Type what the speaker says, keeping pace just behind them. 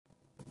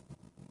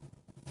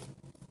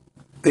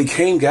They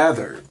came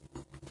gathered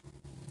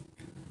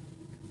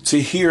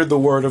to hear the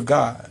word of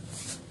God.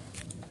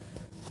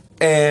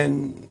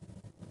 And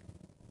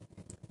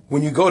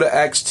when you go to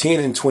Acts 10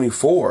 and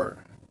 24,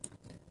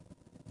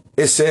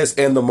 it says,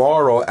 and the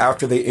morrow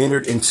after they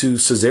entered into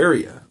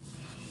Caesarea,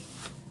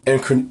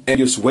 and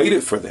Cornelius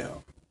waited for them,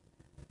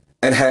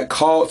 and had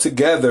called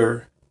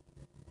together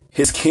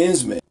his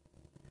kinsmen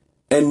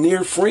and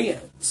near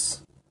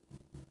friends.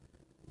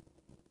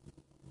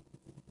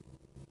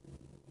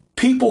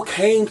 People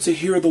came to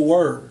hear the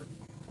word.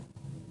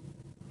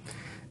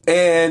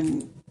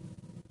 And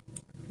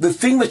the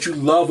thing that you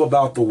love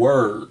about the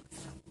word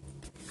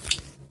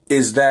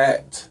is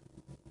that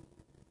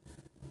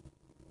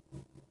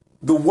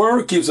the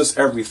word gives us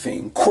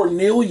everything.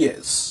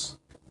 Cornelius.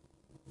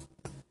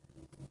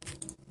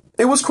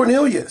 It was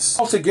Cornelius.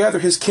 All together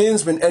his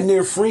kinsmen and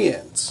near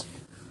friends,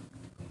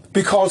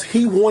 because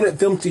he wanted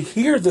them to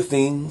hear the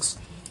things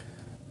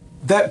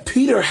that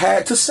Peter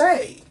had to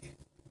say.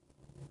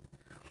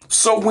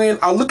 So when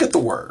I look at the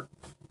word,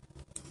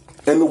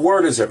 and the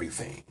word is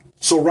everything.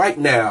 So right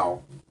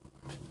now,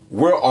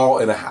 we're all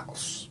in a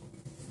house.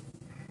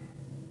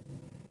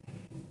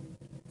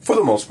 For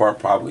the most part,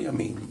 probably. I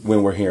mean,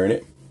 when we're hearing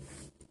it,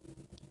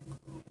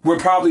 we're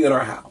probably in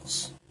our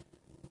house.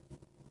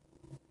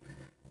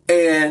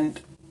 And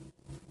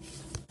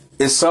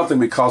it's something,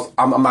 because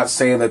I'm not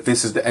saying that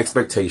this is the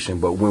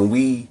expectation, but when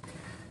we,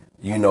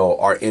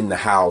 are in the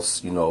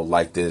house,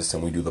 like this,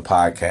 and we do the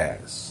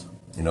podcast,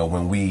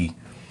 when we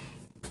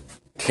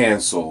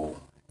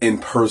cancel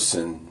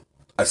in-person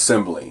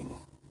assembling,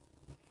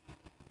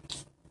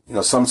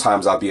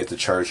 sometimes I'll be at the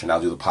church and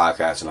I'll do the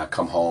podcast and I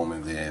come home,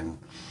 and then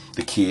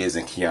the kids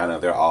and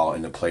Kiana, they're all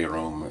in the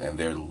playroom and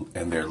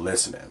they're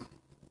listening.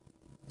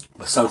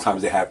 But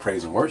sometimes they have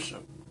praise and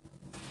worship.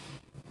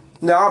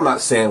 Now, I'm not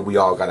saying we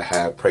all got to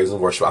have praise and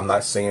worship. I'm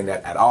not saying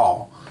that at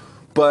all.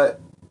 But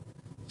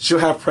she'll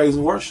have praise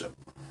and worship.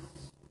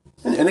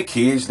 And the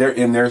kids, they're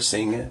in there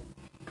singing.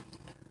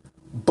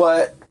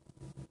 But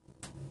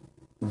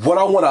what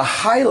I want to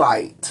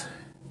highlight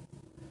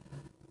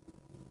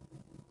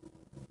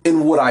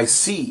in what I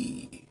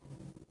see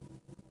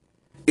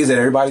is that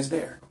everybody's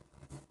there.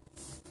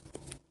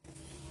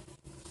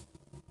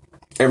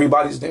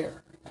 Everybody's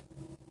there.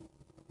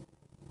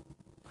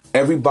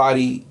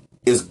 Everybody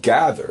is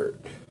gathered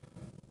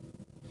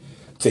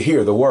to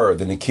hear the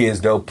word. And the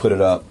kids, they'll put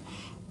it up,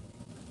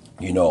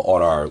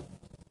 on our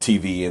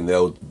TV, and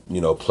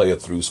they'll, play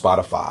it through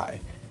Spotify.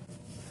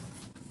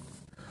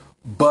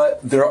 But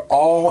they're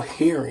all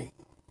hearing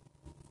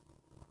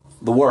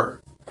the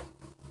word.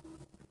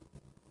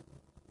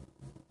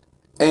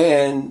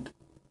 And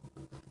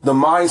the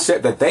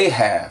mindset that they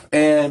have.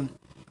 And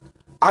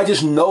I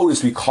just know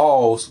this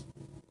because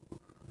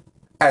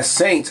as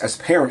saints, as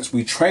parents,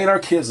 we train our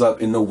kids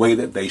up in the way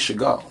that they should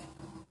go.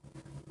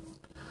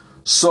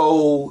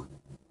 So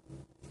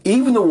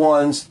even the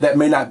ones that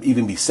may not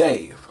even be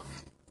saved,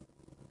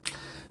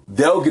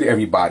 they'll get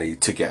everybody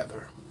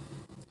together.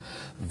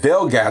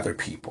 They'll gather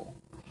people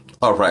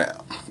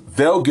around.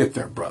 They'll get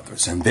their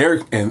brothers and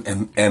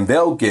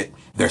they'll get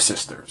their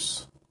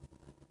sisters.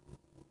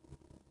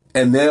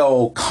 And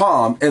they'll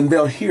come and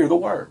they'll hear the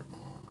word.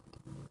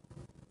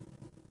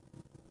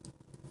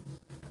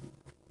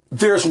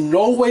 There's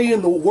no way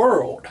in the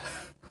world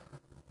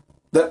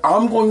that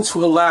I'm going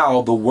to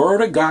allow the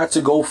word of God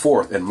to go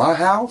forth in my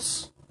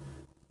house,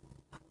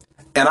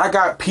 and I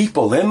got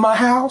people in my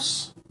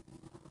house.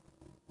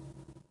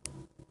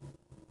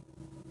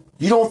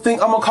 You don't think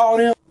I'm going to call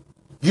them?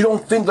 You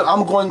don't think that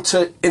I'm going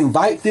to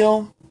invite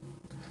them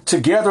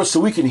together so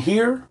we can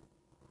hear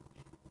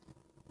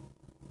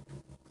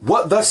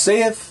what thus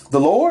saith the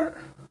Lord?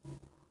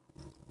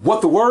 What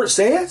the word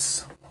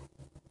says?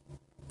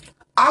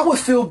 I would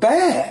feel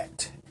bad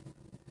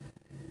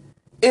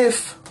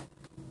if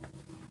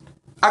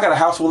I got a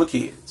house full of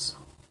kids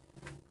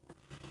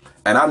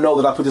and I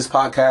know that I put this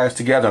podcast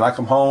together and I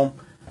come home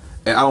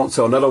and I don't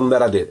tell none of them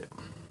that I did it.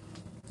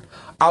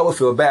 I would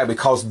feel bad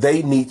because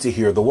they need to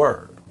hear the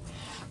word.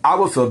 I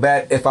would feel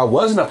bad if I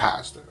wasn't a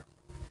pastor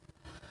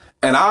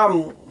and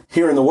I'm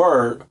hearing the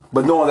word,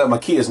 but knowing that my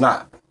kid is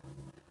not.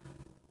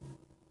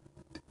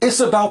 It's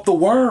about the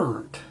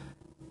word.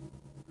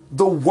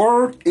 The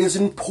word is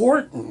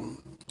important.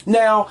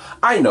 Now,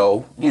 I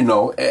know,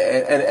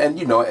 and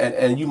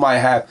you might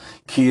have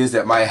kids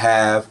that might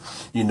have,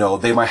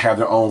 they might have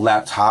their own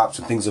laptops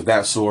and things of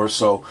that sort.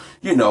 So,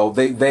 they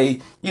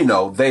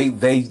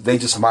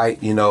just might,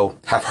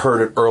 have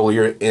heard it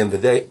earlier in the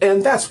day,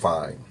 and that's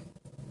fine.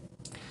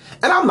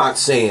 And I'm not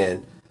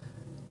saying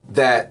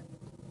that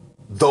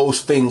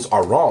those things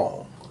are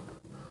wrong.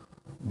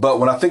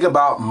 But when I think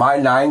about my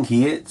 9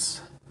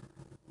 kids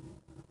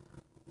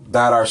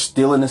that are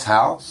still in this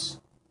house,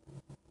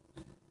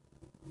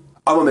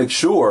 I'm going to make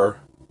sure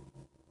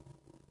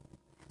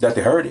that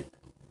they heard it.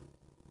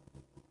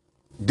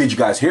 Did you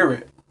guys hear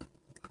it?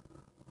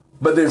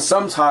 But then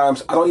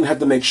sometimes I don't even have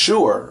to make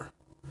sure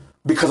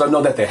because I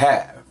know that they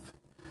have.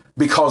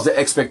 Because the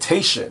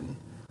expectation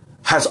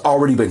has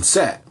already been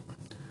set.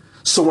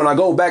 So when I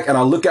go back and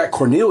I look at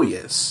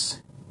Cornelius,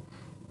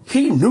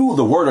 He knew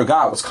the word of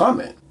God was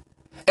coming.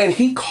 And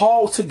he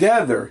called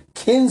together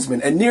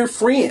kinsmen and near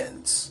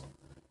friends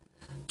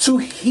to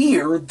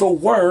hear the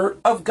word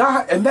of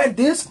God. And that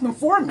did something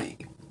for me.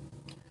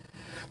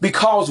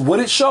 Because what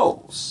it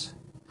shows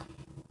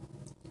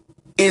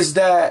is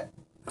that,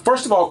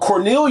 first of all,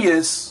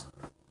 Cornelius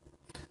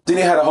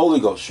didn't have the Holy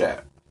Ghost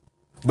yet.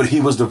 But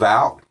he was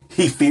devout.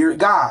 He feared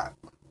God.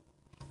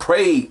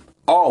 Prayed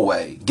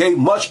always. Gave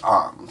much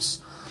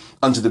alms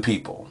unto the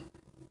people.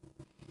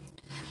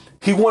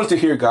 He wanted to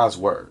hear God's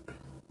word.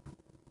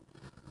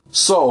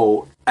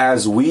 So,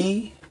 as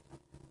we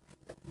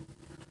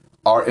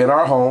are in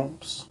our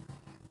homes,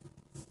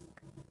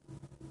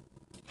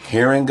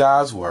 hearing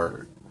God's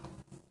word,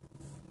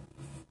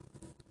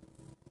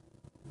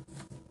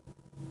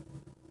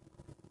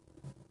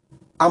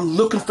 I'm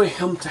looking for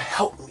him to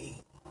help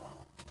me.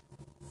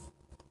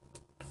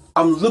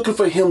 I'm looking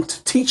for him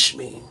to teach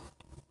me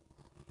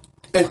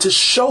and to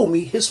show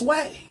me his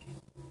way.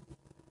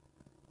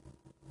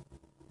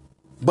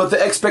 But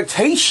the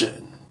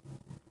expectation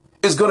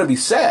is going to be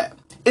set.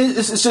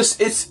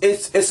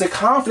 It's a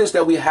confidence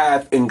that we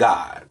have in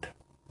God.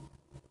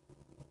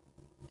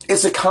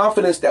 It's a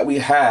confidence that we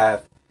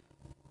have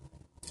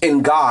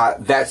in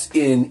God that's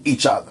in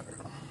each other.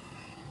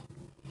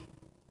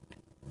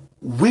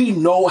 We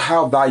know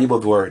how valuable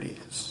the word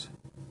is.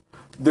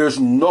 There's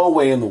no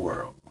way in the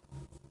world,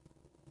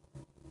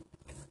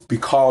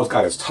 because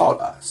God has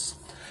taught us,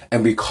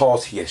 and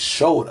because he has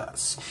showed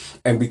us,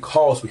 and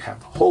because we have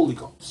the Holy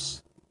Ghost,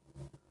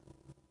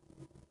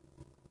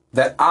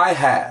 that I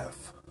have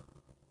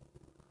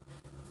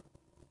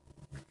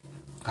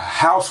a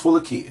house full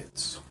of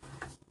kids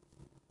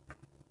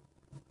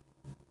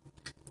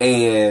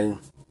and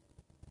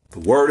the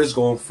word is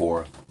going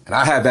forth and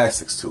I have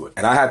access to it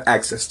and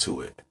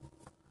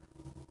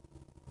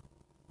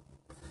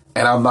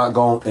and I'm not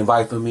going to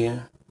invite them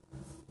in,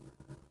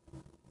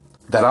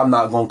 that I'm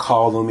not going to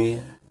call them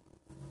in,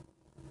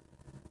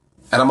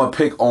 and I'm going to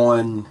pick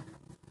on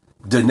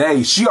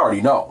Danae. She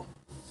already know.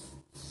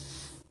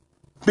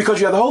 Because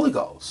you have the Holy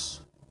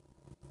Ghost.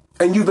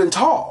 And you've been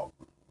taught.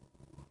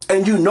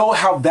 And you know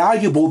how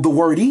valuable the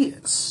word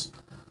is.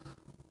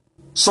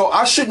 So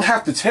I shouldn't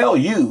have to tell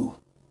you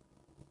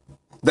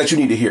that you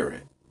need to hear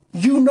it.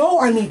 You know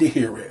I need to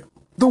hear it.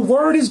 The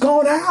word is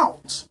gone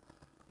out.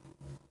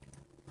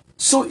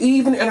 So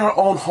even in our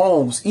own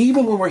homes,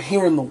 even when we're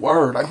hearing the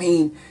word, I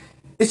mean,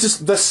 it's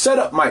just the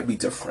setup might be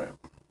different.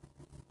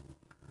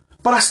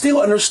 But I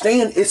still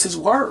understand it's his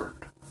word.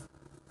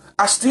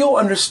 I still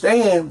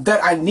understand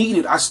that I need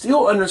it. I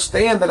still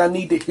understand that I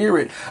need to hear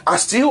it. I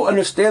still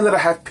understand that I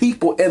have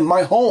people in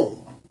my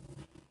home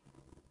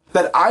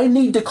that I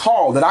need to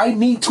call, that I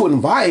need to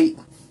invite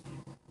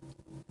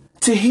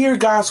to hear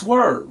God's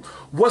word.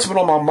 What's been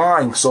on my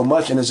mind so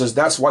much, and it's just,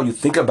 that's why you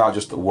think about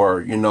just the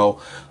word, you know.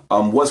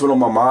 What's been on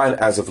my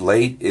mind as of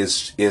late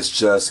is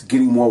just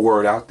getting more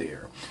word out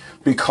there.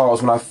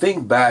 Because when I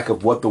think back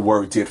of what the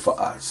word did for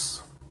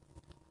us,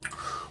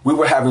 we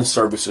were having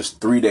services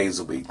 3 days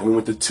a week. And we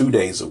went to 2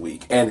 days a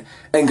week. And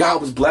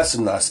God was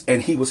blessing us,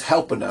 and he was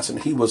helping us,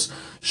 and he was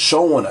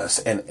showing us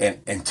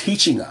and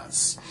teaching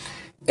us.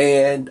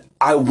 And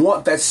I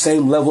want that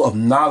same level of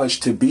knowledge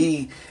to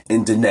be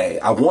in Danae.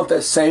 I want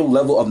that same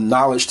level of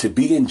knowledge to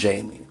be in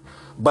Jamie.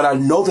 But I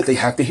know that they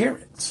have to hear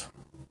it.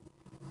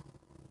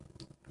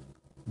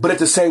 But at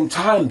the same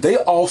time, they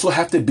also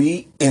have to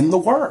be in the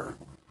word.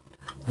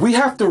 We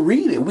have to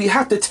read it. We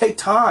have to take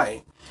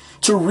time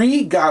to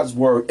read God's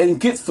word and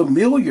get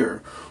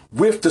familiar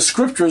with the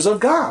scriptures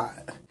of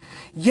God.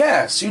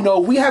 Yes, you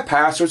know, we have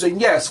pastors, and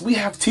yes, we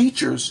have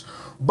teachers,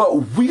 but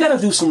we got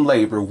to do some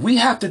labor. We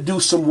have to do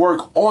some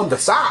work on the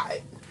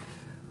side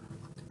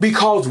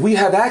because we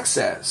have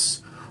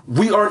access.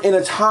 We are in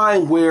a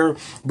time where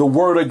the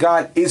word of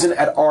God isn't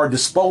at our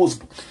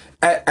disposal.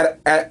 At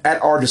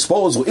our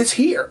disposal. It's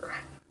here.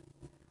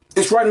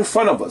 It's right in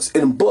front of us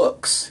in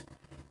books.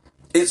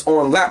 It's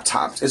on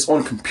laptops, it's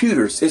on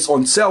computers, it's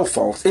on cell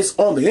phones, it's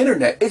on the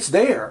internet. It's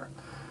there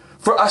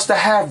for us to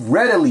have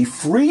readily,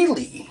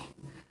 freely,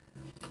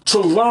 to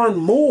learn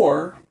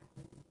more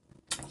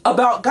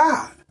about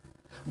God.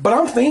 But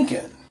I'm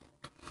thinking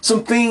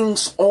some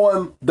things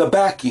on the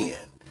back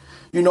end.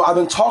 You know, I've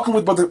been talking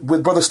with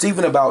Brother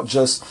Stephen about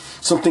just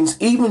some things,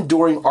 even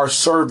during our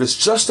service,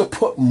 just to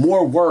put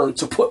more word,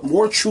 to put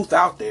more truth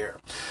out there.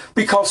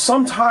 Because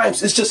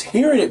sometimes it's just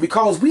hearing it,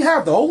 because we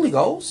have the Holy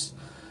Ghost.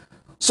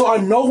 So I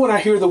know when I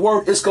hear the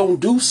word, it's going to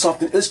do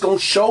something. It's going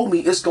to show me.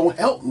 It's going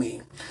to help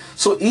me.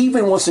 So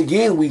even once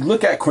again, we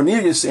look at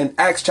Cornelius in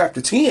Acts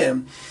chapter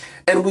 10,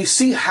 and we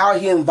see how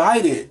he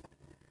invited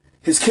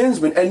his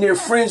kinsmen and their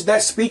friends.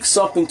 That speaks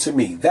something to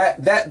me.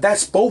 That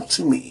spoke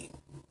to me.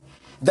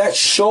 That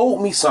showed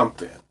me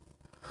something.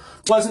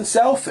 Wasn't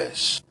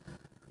selfish.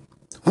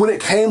 When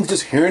it came to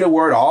just hearing the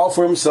word all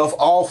for himself,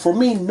 all for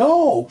me.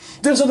 No,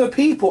 there's other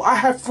people. I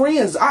have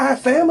friends. I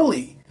have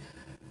family.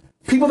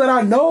 People that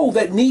I know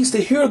that needs to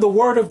hear the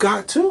word of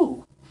God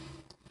too.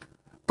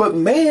 But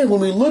man, when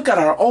we look at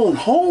our own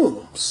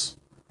homes,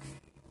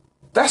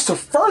 that's the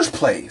first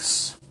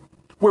place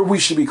where we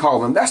should be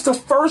calling. That's the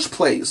first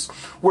place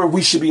where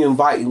we should be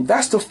inviting.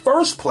 That's the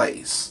first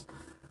place.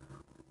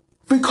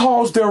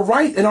 Because they're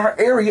right in our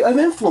area of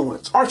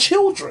influence. Our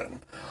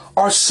children,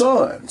 our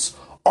sons,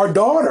 our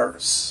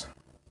daughters.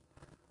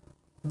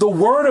 The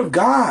Word of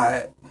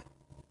God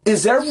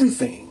is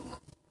everything.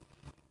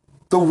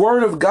 The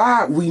Word of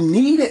God, we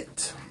need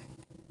it.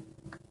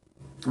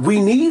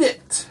 We need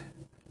it.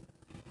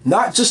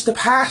 Not just the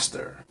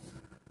pastor.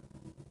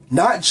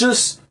 Not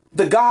just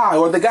the guy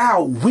or the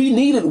gal. We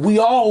need it.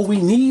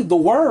 We need the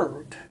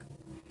Word.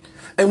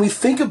 And we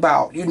think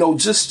about,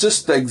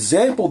 just the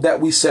example that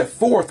we set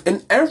forth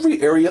in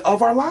every area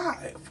of our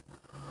life.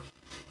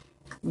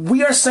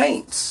 We are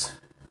saints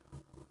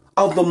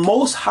of the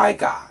Most High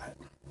God.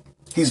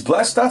 He's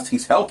blessed us.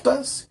 He's helped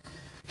us.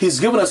 He's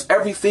given us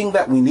everything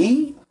that we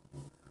need.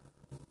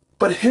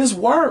 But His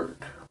Word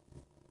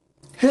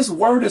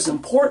is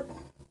important.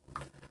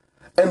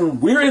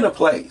 And we're in a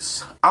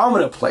place, I'm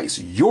in a place,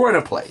 you're in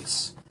a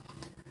place.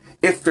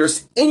 If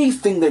there's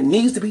anything that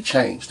needs to be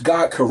changed,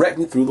 God, correct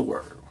me through the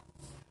Word.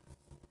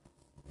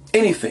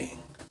 Anything.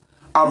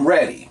 I'm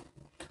ready.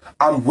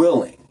 I'm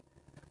willing.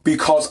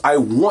 Because I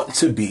want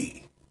to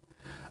be.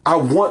 I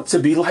want to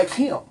be like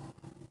Him.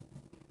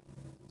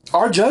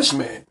 Our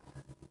judgment,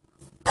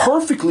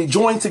 perfectly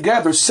joined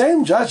together,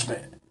 same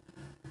judgment.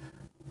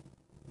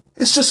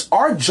 It's just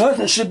our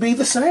judgment should be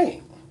the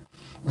same.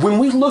 When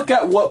we look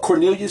at what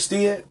Cornelius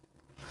did,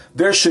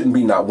 there shouldn't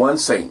be not one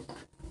saint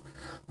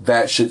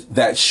that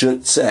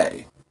should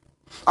say,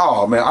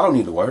 oh man, I don't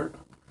need the Word.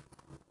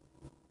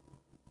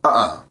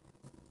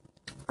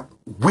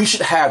 We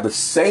should have the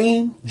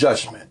same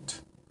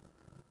judgment.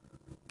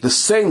 The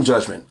same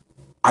judgment.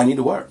 I need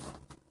the Word.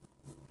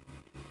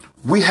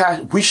 We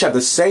should have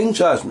the same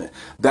judgment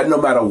that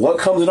no matter what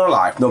comes in our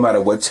life, no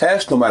matter what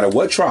test, no matter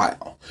what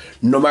trial,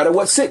 no matter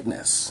what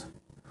sickness,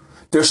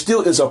 there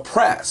still is a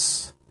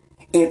press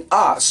in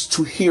us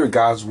to hear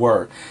God's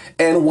Word.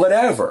 And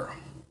whatever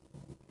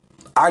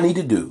I need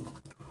to do,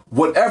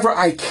 whatever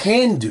I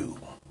can do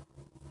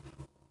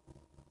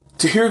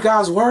to hear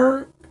God's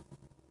Word,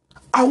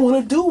 I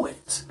want to do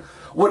it.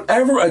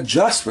 Whatever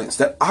adjustments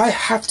that I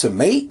have to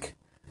make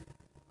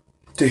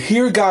to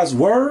hear God's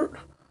Word,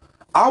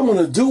 I want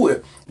to do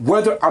it,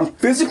 whether I'm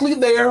physically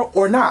there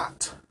or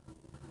not.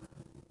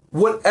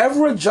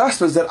 Whatever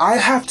adjustments that I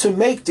have to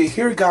make to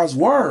hear God's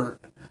Word,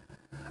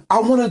 I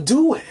want to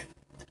do it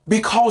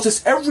because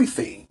it's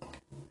everything.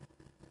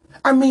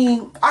 I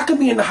mean, I could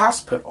be in the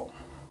hospital.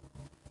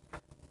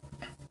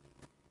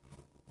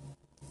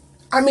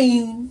 I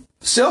mean,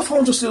 cell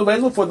phones are still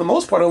available for the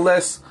most part,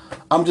 unless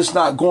I'm just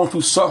not going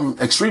through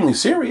something extremely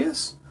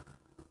serious.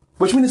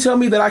 Which means to tell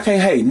me that I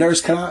can't, hey,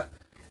 nurse, can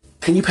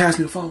you pass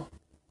me the phone?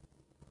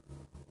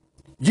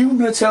 You're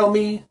going to tell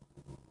me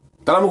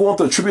that I'm going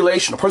through a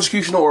tribulation or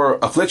persecution or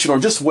affliction or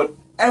just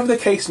whatever the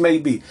case may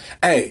be.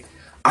 Hey,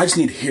 I just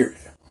need to hear it.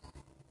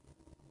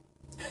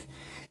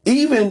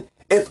 Even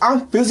if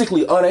I'm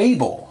physically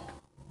unable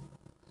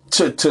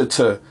to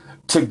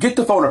get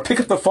the phone or pick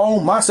up the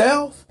phone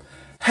myself,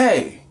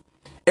 hey,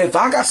 if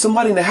I got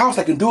somebody in the house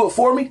that can do it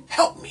for me,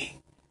 help me.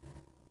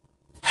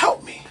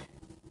 Help me.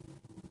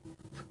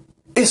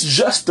 It's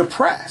just the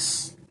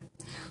press.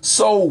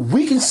 So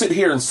we can sit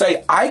here and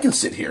say, I can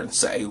sit here and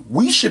say,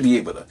 we should be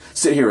able to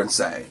sit here and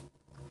say,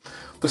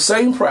 the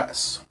same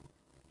press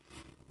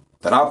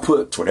that I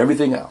put toward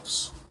everything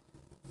else,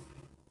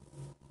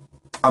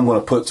 I'm going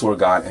to put toward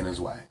God and His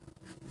way.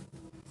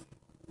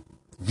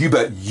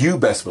 You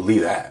best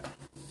believe that.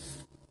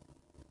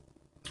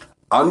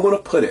 I'm going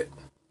to put it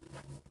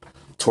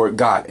toward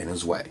God and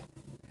His way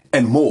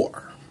and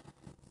more.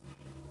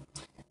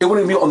 It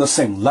wouldn't be on the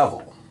same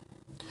level.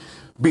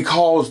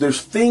 Because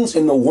there's things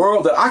in the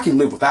world that I can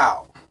live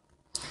without.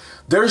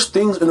 There's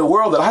things in the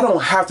world that I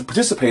don't have to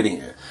participate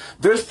in.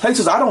 There's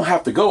places I don't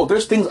have to go.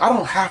 There's things I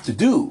don't have to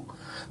do.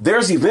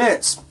 There's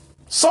events.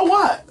 So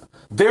what?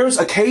 There's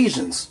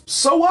occasions.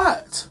 So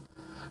what?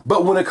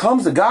 But when it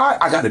comes to God,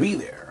 I got to be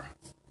there.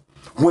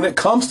 When it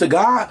comes to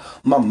God,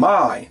 my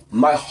mind,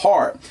 my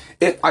heart,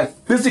 if I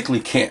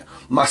physically can't,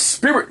 my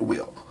spirit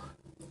will.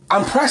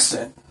 I'm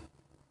pressing.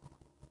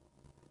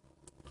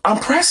 I'm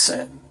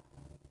pressing.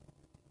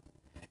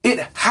 It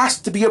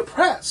has to be a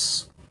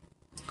press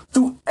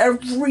through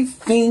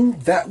everything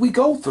that we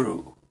go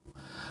through.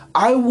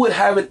 I would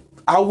have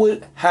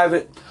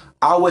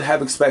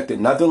expected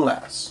nothing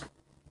less.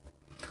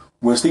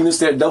 When Stephen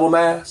said double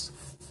mass,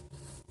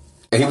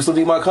 and he was still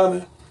thinking about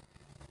coming,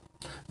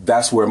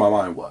 that's where my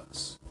mind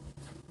was.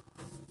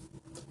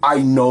 I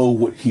know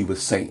what he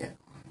was saying.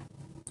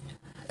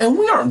 And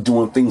we aren't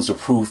doing things to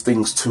prove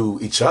things to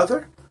each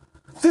other.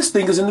 This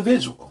thing is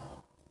individual.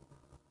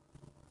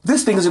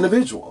 This thing is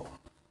individual.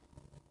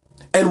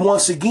 And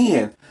once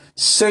again,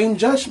 same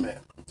judgment.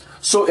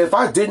 So if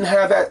I didn't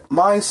have that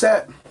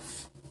mindset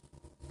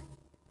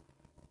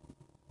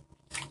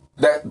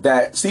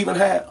that Stephen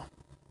had,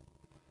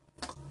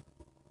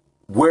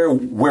 where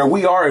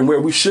we are and where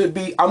we should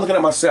be, I'm looking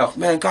at myself,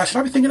 man, God, should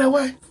I be thinking that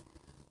way?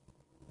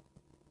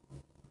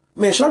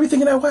 Man, should I be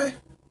thinking that way?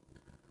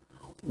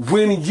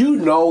 When you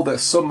know that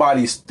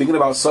somebody's thinking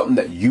about something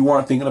that you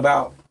aren't thinking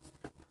about,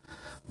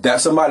 that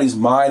somebody's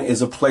mind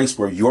is a place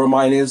where your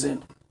mind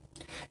isn't,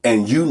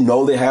 and you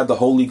know they have the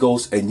Holy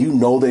Ghost, and you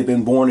know they've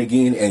been born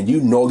again, and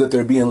you know that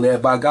they're being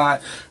led by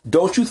God,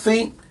 don't you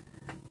think,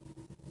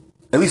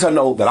 at least I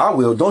know that I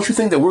will, don't you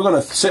think that we're going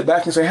to sit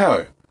back and say,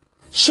 hey,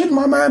 shouldn't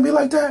my mind be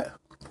like that?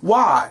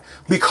 Why?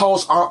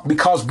 Because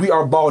we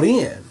are bought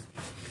in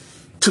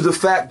to the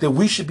fact that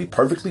we should be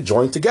perfectly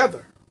joined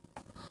together.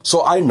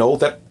 So I know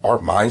that our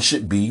mind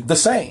should be the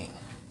same.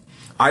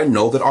 I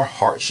know that our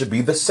heart should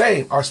be the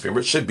same. Our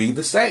spirit should be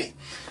the same.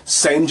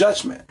 Same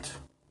judgment.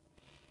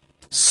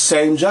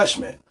 Same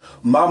judgment.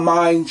 My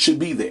mind should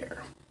be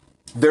there.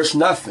 There's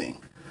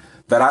nothing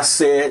that I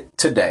said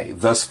today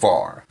thus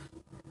far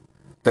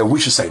that we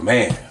should say,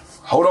 man,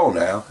 hold on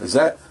now. Is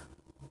that?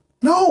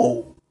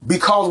 No,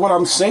 because what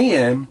I'm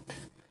saying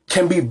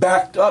can be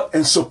backed up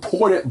and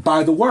supported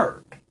by the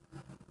word.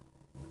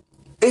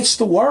 It's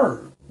the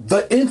word.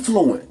 The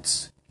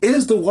influence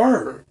is the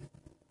word.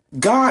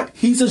 God,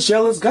 he's a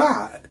jealous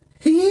God.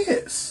 He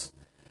is.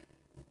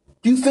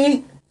 You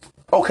think,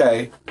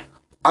 okay,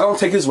 I don't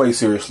take his way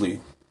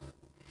seriously.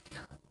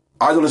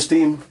 I don't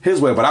esteem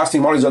his way, but I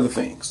esteem all these other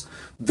things.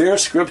 There are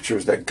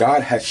scriptures that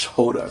God has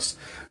showed us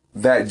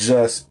that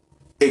just,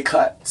 it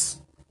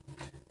cuts.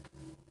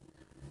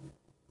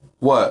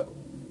 What?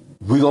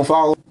 We gonna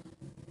follow?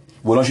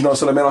 Well, don't you know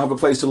Son of Man don't have a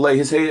place to lay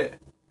his head?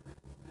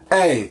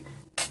 Hey,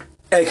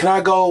 can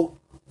I go,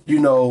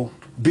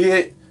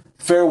 bid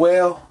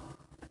farewell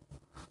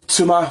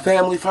to my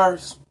family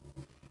first?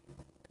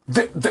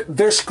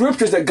 There's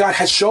scriptures that God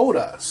has showed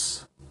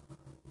us.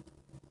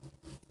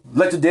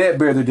 Let the dead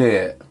bury the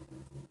dead.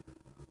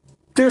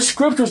 There's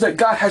scriptures that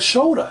God has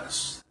showed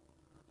us.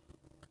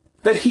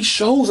 That he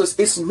shows us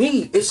it's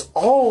me. It's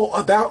all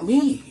about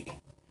me.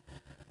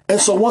 And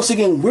so once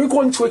again, we're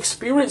going to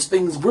experience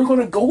things. We're going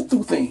to go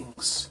through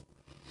things.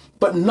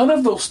 But none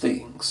of those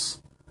things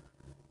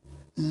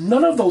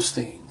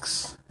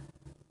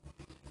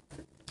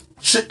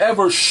should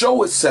ever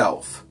show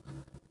itself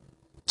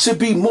to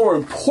be more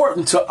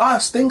important to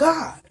us than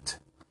God.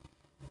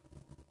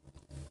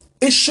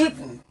 It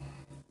shouldn't.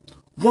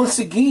 Once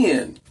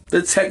again,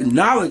 the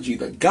technology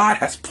that God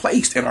has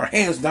placed in our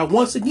hands. Now,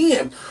 once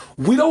again,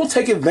 we don't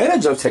take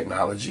advantage of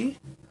technology.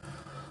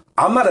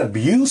 I'm not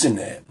abusing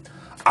it.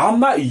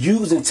 I'm not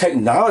using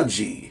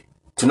technology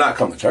to not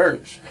come to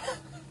church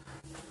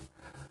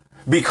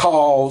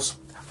because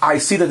I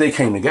see that they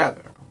came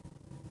together.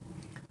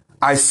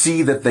 I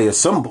see that they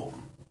assembled.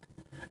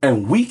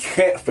 And we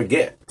can't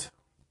forget,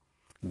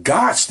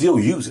 God still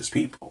uses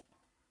people.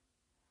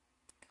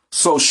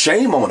 So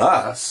shame on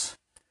us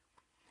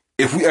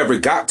if we ever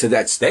got to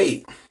that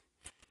state.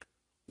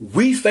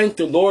 We thank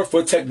the Lord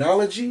for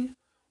technology,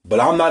 but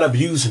I'm not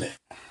abusing it.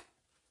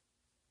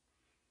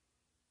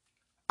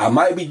 I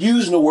might be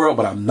using the word,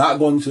 but I'm not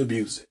going to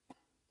abuse it.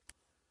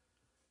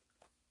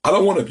 I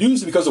don't want to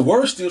abuse it because the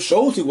word still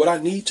shows me what I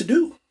need to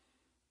do.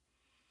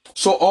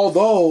 So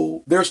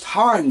although there's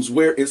times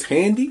where it's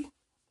handy,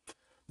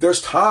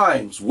 there's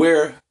times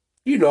where,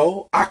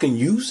 I can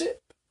use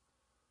it,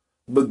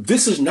 but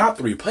this is not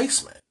the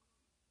replacement.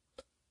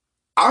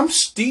 I'm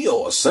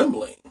still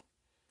assembling.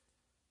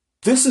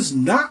 This is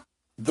not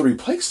the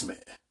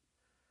replacement.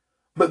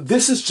 But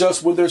this is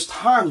just when there's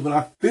times when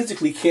I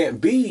physically can't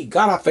be.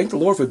 God, I thank the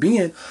Lord for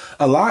being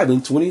alive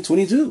in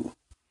 2022.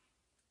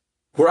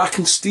 Where I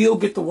can still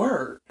get the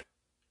word.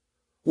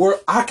 Where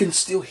I can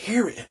still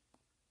hear it.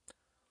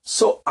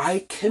 So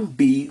I can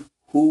be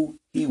who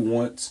he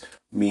wants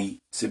me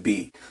to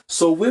be.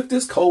 So with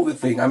this COVID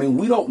thing,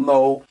 we don't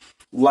know.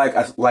 Like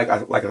I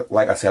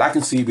said, I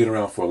can see it being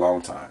around for a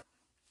long time.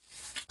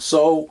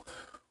 So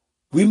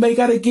we may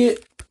got to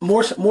get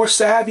more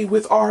savvy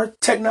with our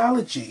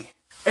technology.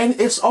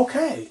 And it's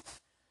okay.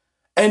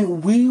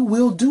 And we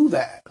will do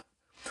that.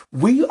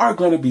 We are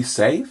going to be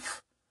safe.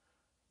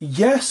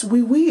 Yes,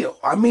 we will.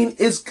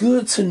 It's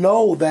good to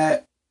know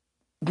that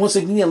once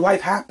again,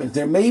 life happens.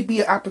 There might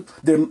be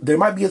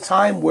a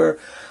time where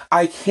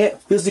I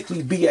can't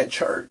physically be at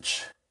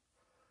church,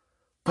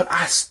 but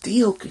I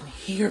still can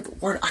hear the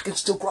word. I can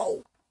still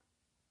grow.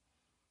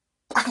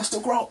 I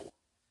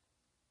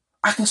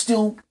can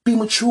still be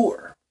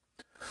mature.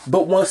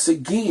 But once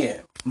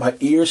again, my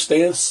ear is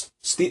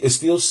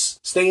still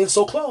staying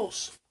so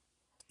close.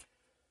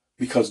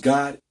 Because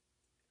God,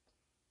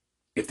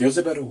 if there's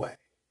a better way,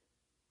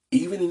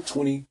 even in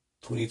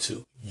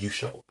 2022, you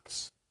show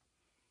us.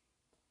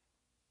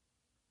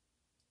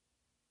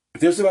 If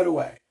there's a better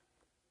way,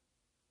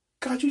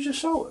 God, you just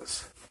show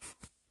us.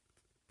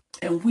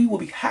 And we will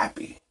be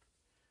happy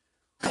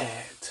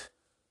and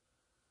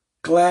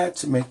glad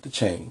to make the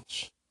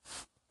change.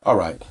 All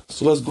right,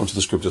 so let's go into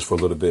the scriptures for a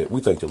little bit.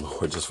 We thank the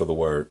Lord just for the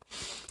word.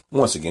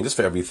 Once again, just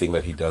for everything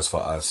that he does for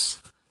us.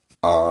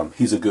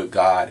 He's a good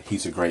God.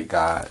 He's a great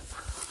God.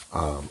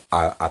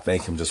 I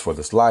thank him just for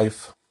this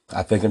life.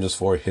 I thank him just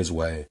for his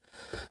way.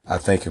 I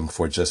thank him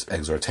for just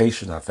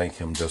exhortation. I thank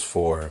him just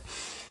for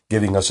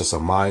giving us just a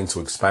mind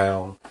to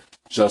expound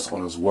just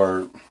on his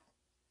word.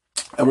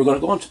 And we're going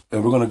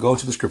to go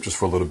to the scriptures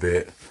for a little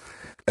bit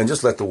and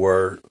just let the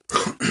word,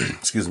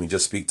 excuse me,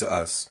 just speak to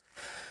us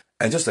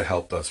and just to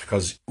help us,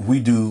 because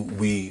we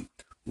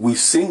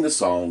sing the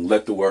song,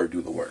 let the word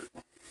do the work.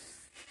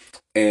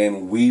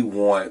 And we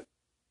want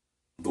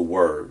the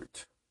word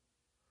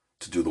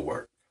to do the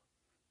work.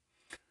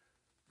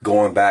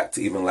 Going back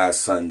to even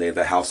last Sunday,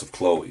 the house of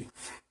Chloe.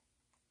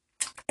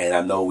 And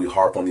I know we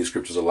harp on these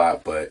scriptures a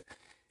lot, but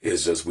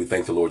it's just, we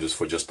thank the Lord just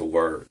for just the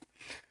word.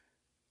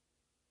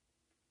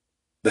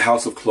 The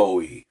house of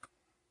Chloe,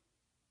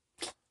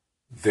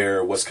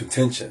 there was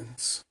contention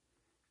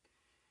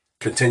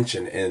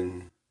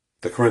in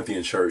the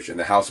Corinthian church. In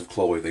the house of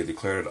Chloe, they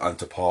declared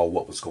unto Paul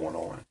what was going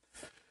on.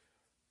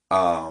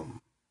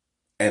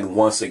 And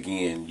once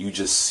again, you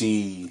just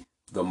see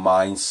the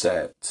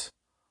mindset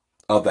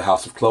of the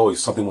house of Chloe.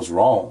 Something was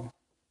wrong.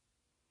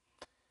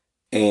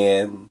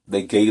 And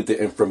they gave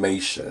the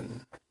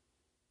information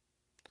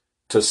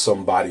to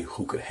somebody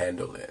who could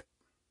handle it,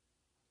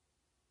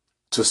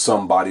 to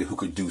somebody who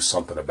could do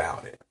something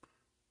about it.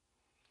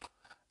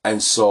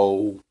 And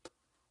so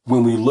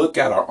when we look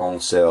at our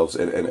own selves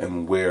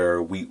and where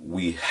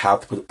we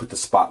have to put the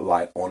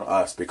spotlight on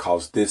us,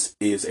 because this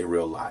is a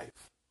real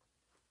life.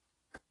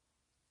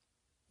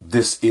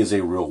 This is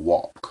a real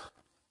walk.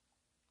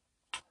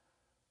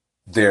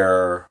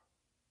 There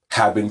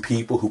have been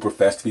people who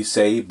profess to be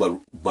saved,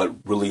 but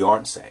really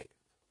aren't saved.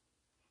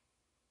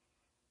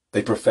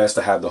 They profess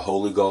to have the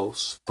Holy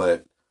Ghost,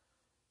 but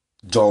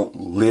don't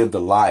live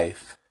the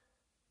life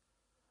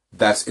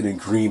that's in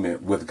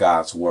agreement with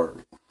God's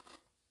word.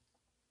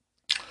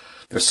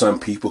 There's some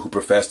people who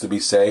profess to be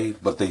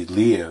saved, but they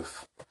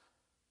live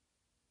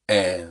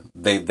and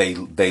they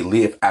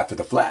live after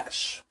the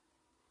flesh.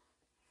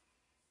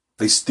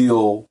 They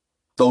still,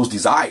 those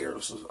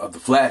desires of the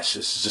flesh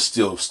is just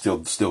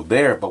still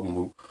there. But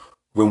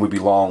when we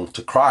belong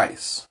to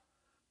Christ,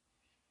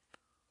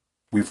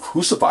 we've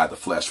crucified the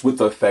flesh with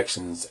the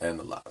affections and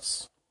the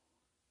lusts.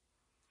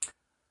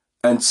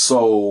 And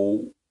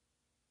so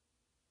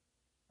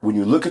when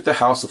you look at the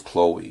house of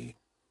Chloe,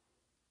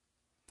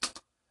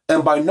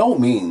 and by no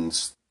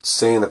means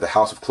saying that the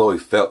house of Chloe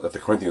felt that the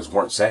Corinthians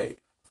weren't saved,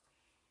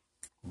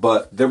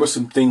 but there were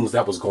some things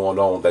that was going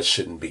on that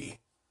shouldn't be.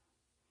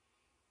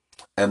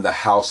 And the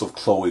house of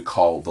Chloe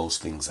called those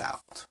things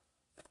out.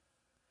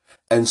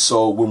 And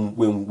so when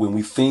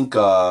we think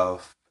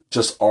of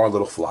just our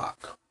little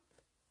flock,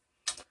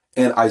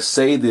 and I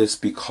say this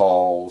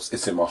because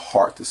it's in my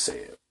heart to say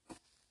it,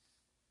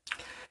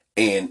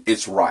 and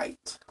it's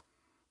right.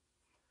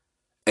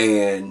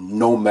 And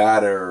no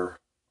matter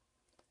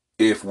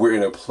if we're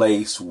in a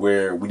place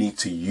where we need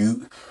to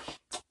use,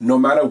 no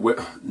matter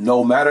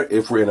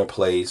if we're in a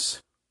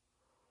place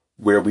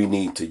where we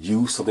need to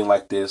use something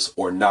like this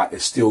or not,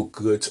 it's still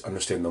good to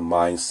understand the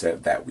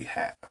mindset that we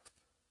have.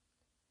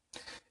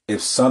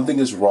 If something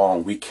is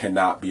wrong, we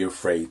cannot be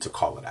afraid to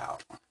call it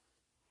out.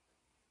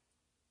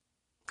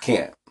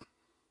 Can't.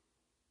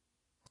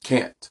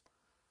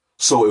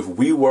 So if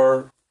we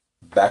were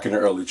back in the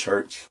early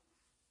church,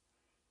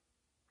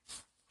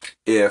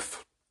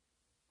 if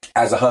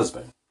as a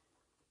husband,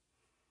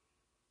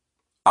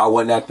 I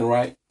wasn't acting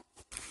right,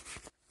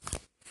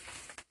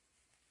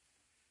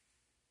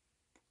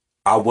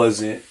 I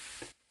wasn't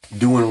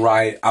doing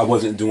right, I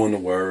wasn't doing the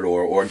word,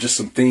 or just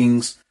some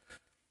things,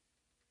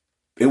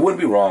 it wouldn't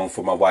be wrong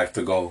for my wife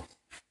to go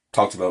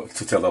talk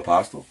to tell the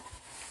apostle.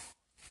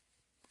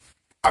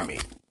 I mean,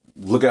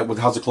 look at what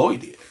the house of Chloe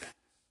did.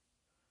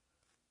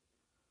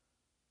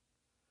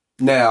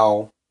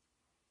 Now,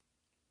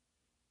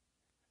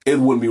 it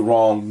wouldn't be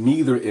wrong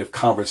neither if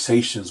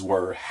conversations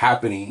were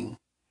happening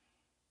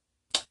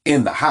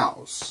in the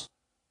house.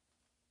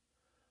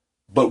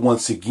 But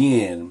once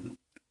again,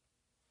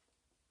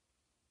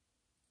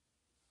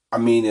 I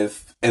mean,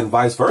 and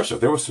vice versa,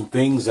 if there were some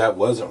things that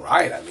wasn't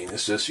right, I mean,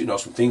 it's just,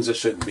 some things that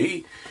shouldn't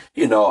be,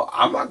 I'm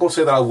not going to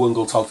say that I wouldn't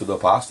go talk to the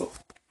apostle.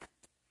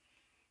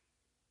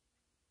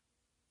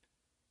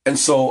 And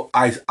so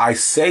I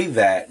say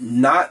that,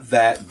 not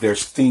that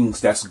there's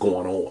things that's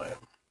going on,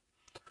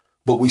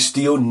 but we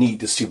still need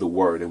to see the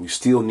word and we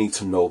still need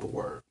to know the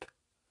word.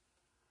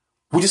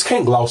 We just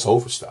can't gloss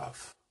over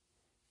stuff.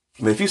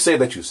 I mean, if you say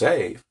that you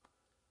save,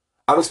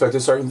 I'm expecting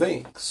certain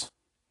things.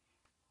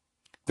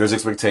 There's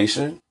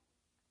expectation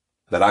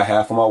that I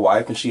have for my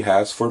wife and she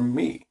has for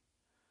me.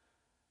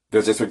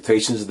 There's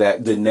expectations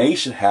that Danae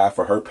should have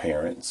for her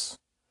parents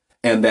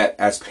and that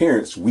as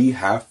parents we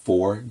have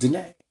for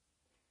Danae.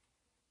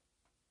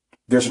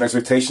 There's some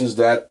expectations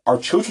that our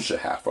children should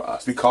have for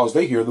us because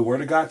they hear the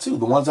word of God too,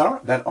 the ones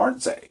that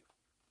aren't saved.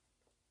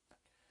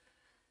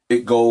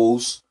 It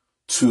goes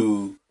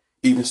to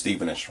even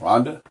Stephen and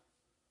Sharonda.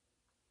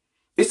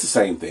 It's the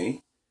same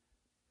thing.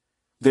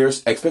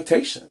 There's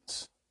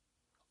expectations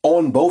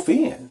on both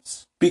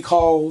ends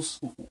because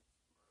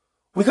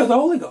we got the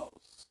Holy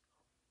Ghost.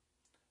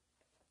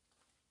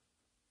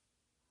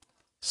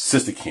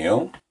 Sister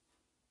Kim,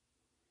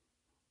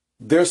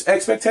 there's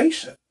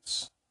expectations.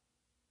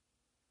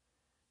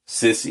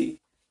 Sissy,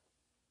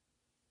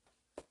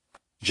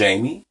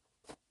 Jamie,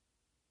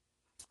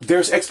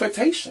 there's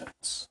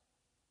expectations.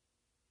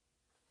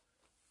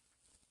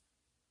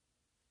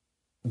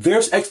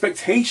 There's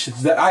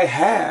expectations that I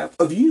have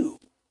of you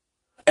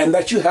and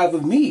that you have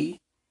of me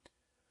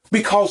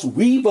because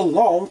we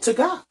belong to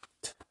God.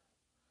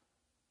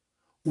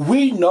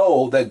 We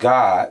know that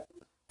God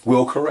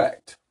will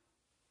correct.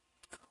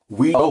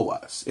 We know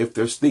us if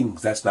there's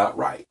things that's not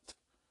right.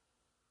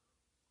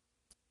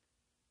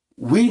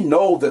 We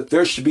know that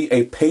there should be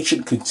a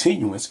patient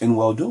continuance in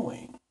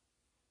well-doing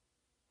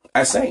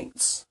as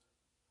saints.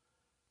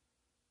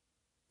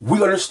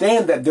 We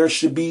understand that there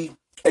should be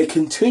a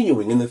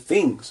continuing in the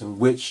things in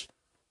which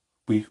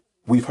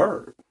we've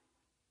heard.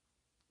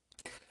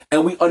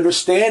 And we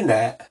understand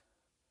that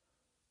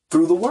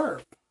through the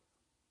word.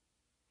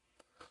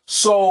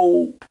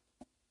 So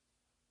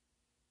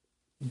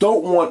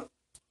don't want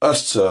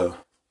us to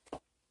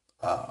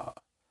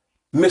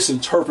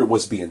misinterpret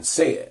what's being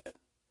said.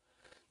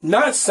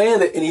 Not saying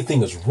that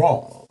anything is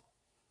wrong,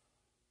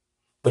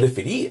 but if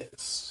it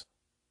is,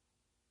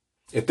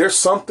 if there's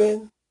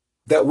something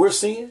that we're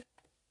seeing,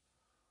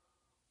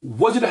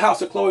 what did the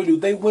house of Chloe do?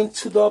 They went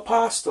to the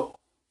apostle.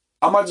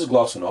 I'm not just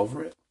glossing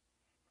over it.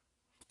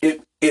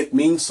 It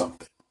means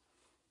something.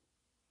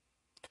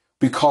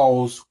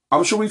 Because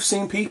I'm sure we've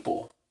seen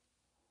people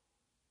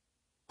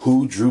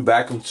who drew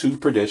back into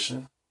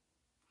perdition.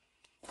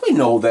 We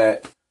know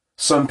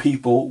some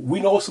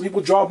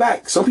people draw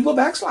back. Some people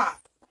backslide.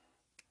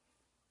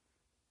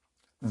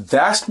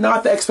 That's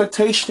not the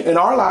expectation in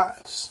our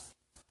lives.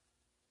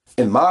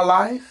 In my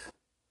life,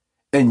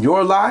 in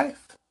your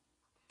life.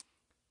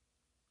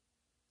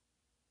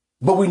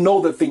 But we know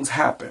that things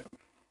happen.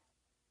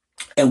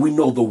 And we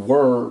know the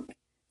word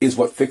is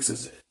what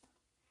fixes it.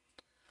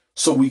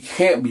 So we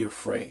can't be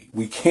afraid.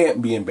 We can't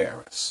be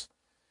embarrassed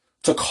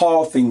to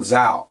call things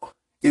out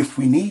if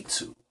we need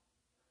to.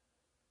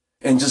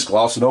 And just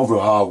gloss it over.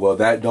 Oh, well,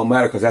 that don't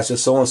matter because that's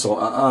just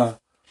so-and-so.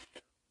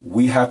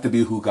 We have to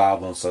be who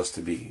God wants us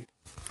to be.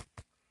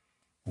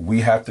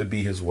 We have to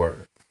be his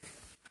word.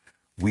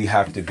 We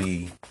have to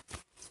be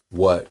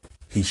what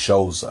he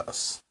shows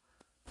us.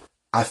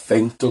 I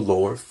thank the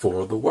Lord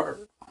for the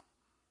word.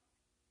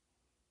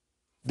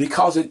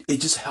 Because it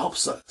just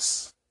helps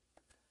us.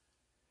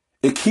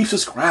 It keeps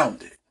us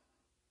grounded.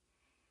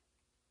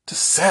 To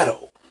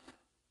settle.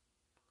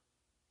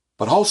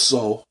 But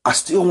also, I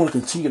still want to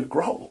continue to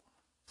grow.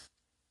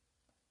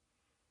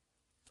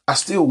 I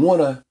still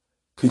want to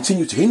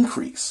continue to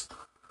increase.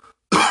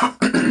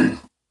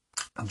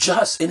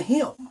 Just in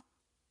him.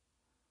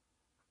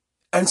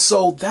 And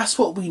so that's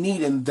what we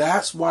need. And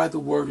that's why the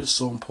word is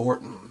so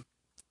important.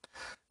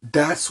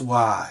 That's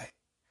why,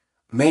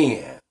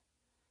 man,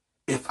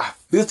 if I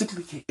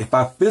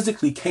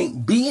physically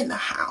can't be in the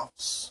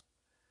house,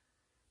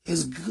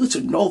 it's good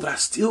to know that I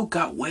still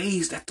got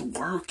ways that the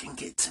word can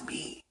get to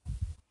me.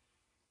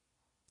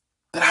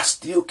 That I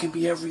still can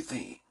be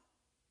everything.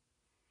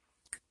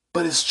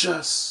 But it's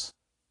just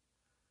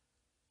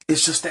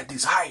that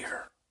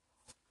desire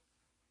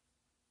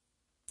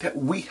that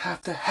we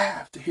have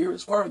to hear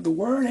his word. The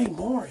word ain't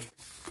boring.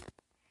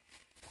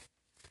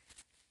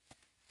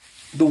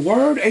 The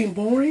word ain't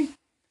boring.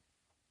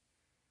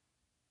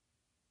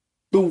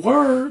 The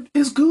word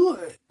is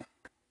good.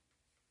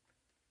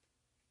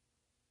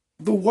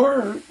 The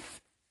word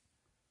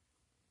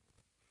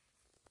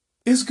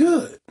is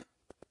good.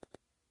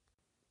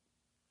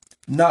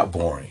 Not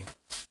boring.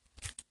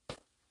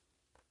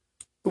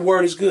 The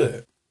word is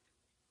good.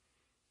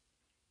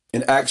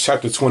 In Acts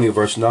chapter 20,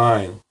 verse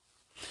 9,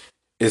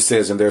 it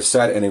says, and there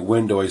sat in a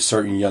window a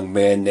certain young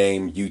man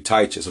named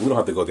Eutychus. And we don't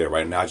have to go there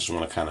right now. I just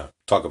want to kind of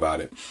talk about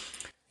it.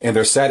 And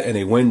there sat in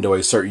a window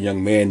a certain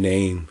young man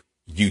named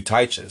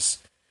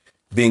Eutychus,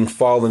 being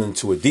fallen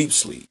into a deep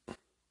sleep.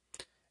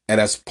 And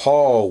as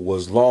Paul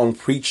was long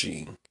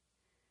preaching,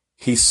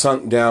 he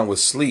sunk down with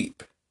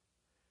sleep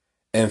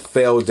and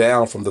fell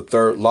down from the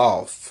third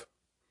loft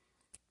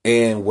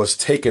and was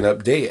taken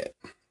up dead.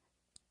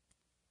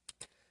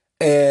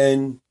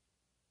 And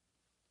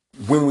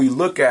when we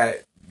look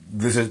at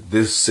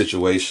this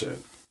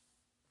situation,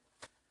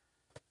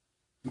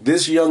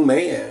 this young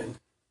man,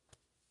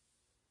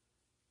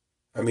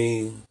 I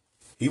mean,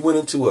 he went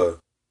into a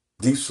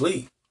deep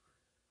sleep.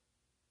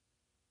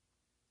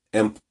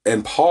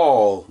 And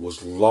Paul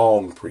was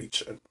long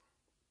preaching.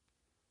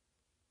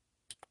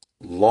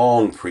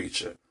 Long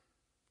preaching.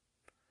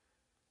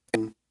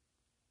 And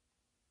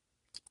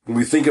when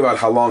we think about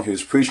how long he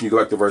was preaching, you go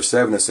back to verse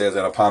 7, it says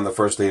that upon the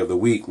first day of the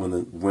week, when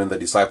the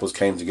disciples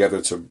came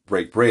together to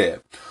break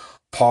bread,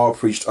 Paul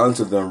preached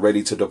unto them,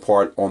 ready to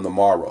depart on the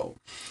morrow,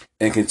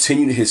 and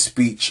continued his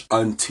speech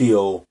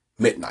until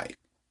midnight.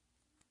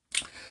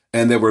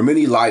 And there were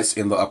many lights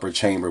in the upper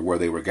chamber where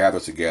they were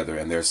gathered together,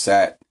 and there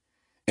sat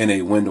in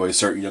a window a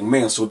certain young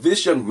man. So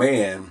this young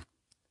man,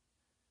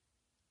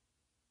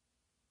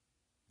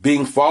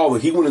 being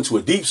fallen, he went into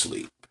a deep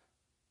sleep.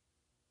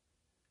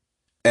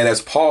 And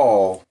as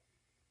Paul,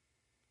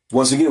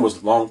 once again,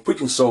 was long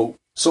preaching, so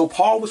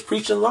Paul was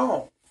preaching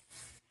long.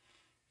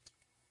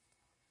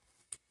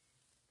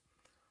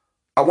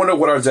 I wonder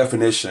what our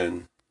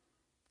definition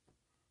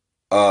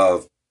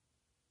of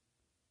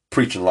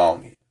preaching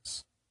long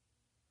is.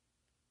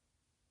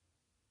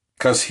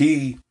 Because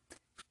he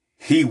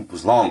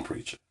was long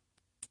preaching.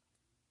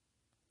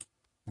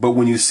 But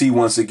when you see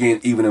once again,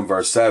 even in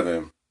verse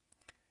 7,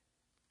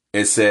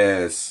 it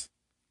says,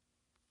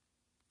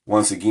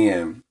 once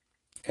again,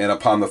 and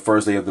upon the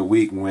first day of the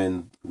week,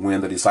 when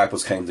the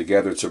disciples came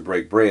together to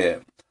break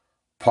bread,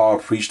 Paul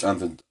preached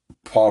unto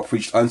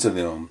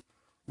them,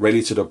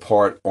 ready to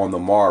depart on the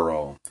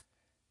morrow,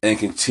 and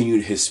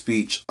continued his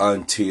speech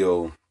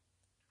until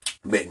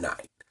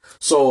midnight.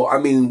 So, I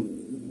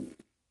mean,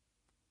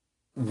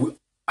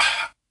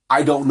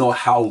 I don't know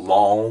how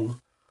long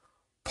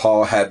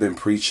Paul had been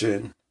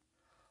preaching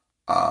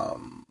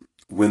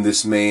when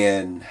this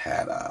man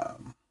had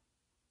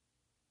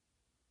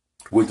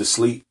went to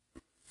sleep.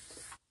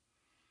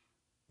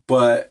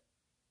 But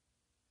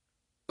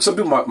some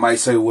people might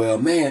say, well,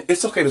 man,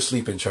 it's okay to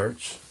sleep in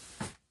church.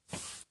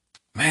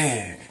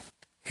 Man,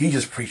 he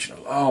just preaching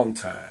a long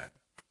time.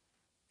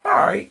 All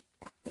right.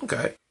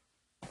 Okay.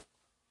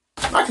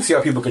 I can see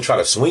how people can try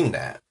to swing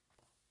that.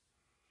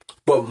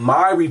 But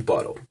my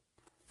rebuttal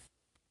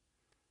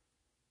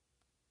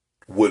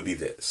would be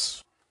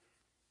this.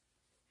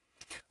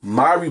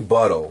 My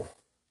rebuttal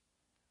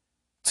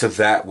to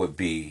that would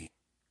be,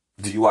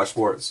 do you watch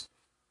sports?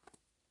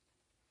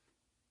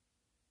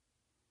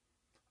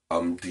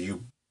 Do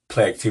you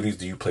play activities?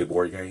 Do you play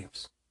board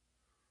games?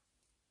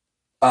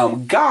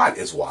 God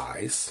is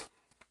wise.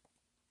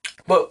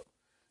 But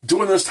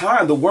during this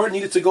time, the word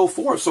needed to go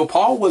forth. So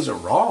Paul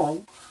wasn't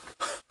wrong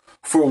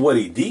for what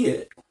he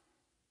did.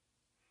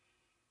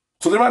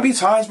 So there might be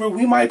times where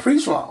we might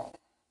preach long.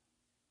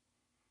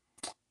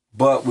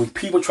 But when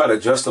people try to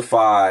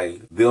justify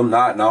them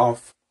nodding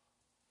off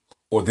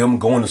or them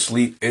going to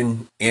sleep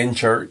in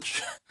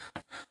church,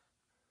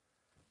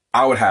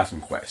 I would have some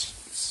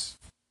questions.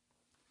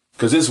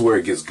 Because this is where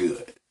it gets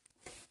good.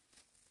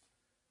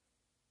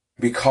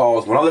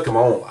 Because when I look at my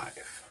own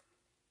life,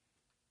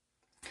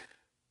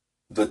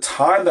 the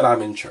time that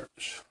I'm in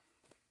church,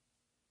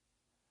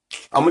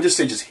 I'm going to just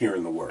say just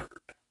hearing the word.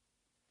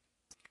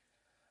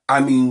 I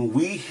mean,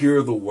 we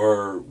hear the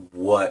word,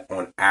 what,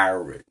 on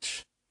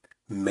average?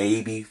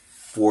 Maybe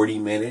 40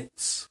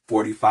 minutes,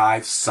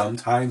 45,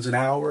 sometimes an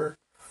hour.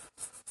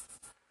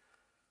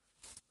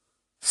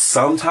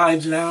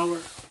 Sometimes an hour.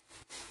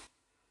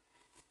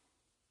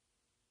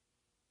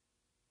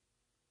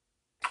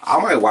 I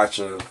might watch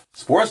a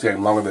sports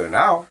game longer than an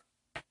hour.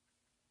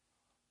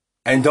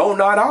 And don't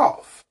nod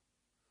off.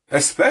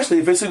 Especially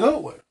if it's a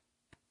good one.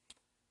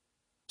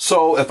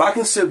 So if I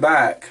can sit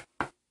back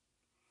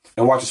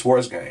and watch a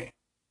sports game,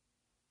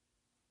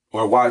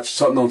 or watch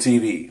something on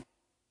TV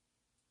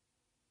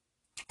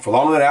for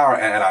longer than an hour,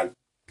 and I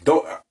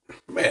don't,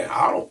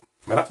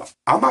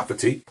 I'm not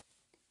fatigued.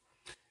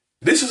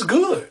 This is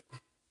good.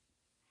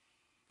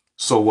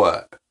 So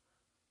what?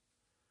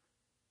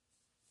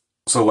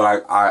 So when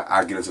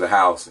I get into the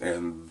house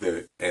and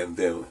then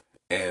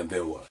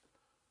what?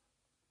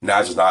 Now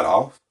I just not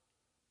off?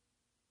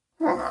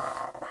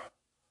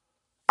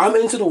 I'm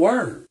into the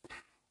word.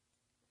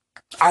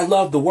 I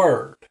love the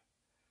word.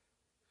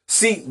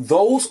 See,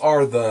 those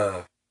are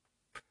the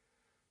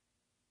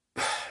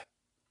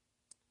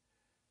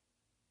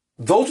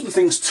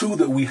things too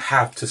that we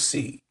have to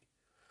see.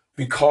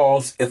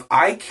 Because if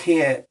I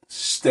can't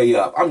stay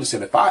up, I'm just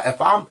saying,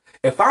 if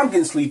I'm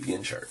getting sleepy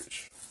in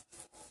church,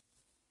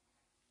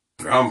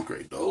 I'm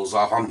great. Doze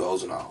off. I'm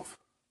dozing off.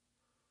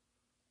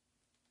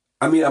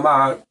 I mean, am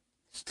I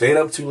staying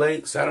up too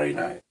late Saturday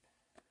night?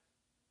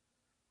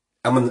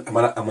 Am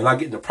I not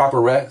getting the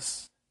proper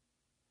rest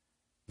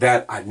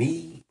that I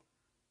need?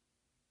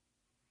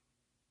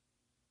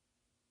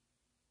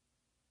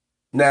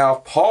 Now,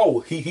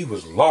 Paul, he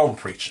was long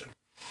preaching.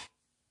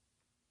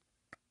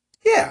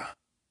 Yeah.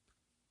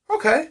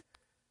 Okay.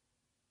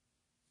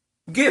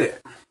 Get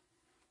it.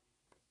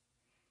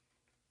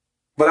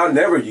 But I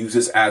never use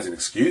this as an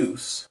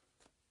excuse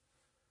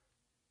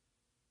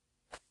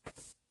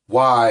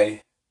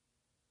why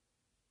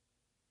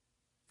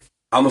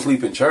I'm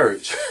asleep in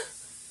church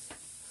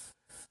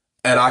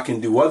and I can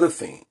do other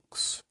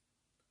things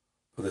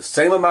for the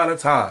same amount of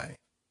time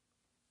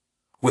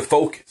with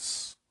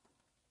focus.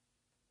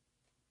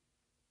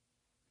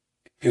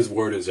 His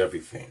word is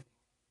everything.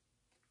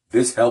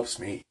 This helps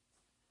me.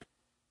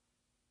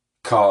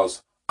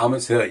 Because I'm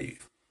going to tell you,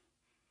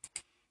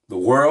 the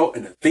world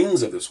and the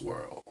things of this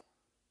world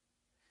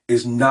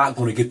is not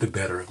going to get the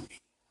better of me.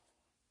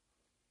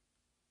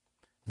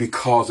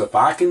 Because if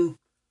I can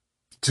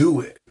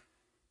do it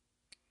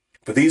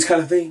for these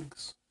kind of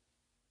things,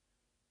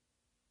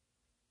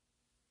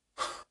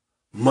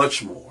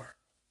 much more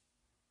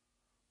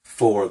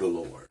for the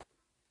Lord.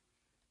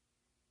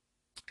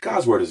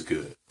 God's word is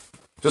good.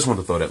 Just want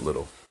to throw that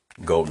little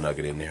gold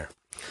nugget in there.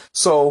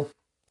 So,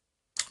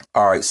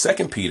 all right,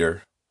 2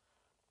 Peter.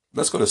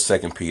 Let's go to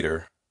 2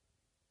 Peter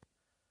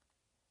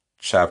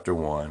chapter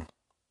 1.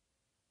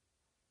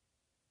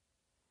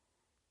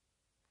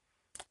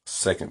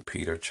 2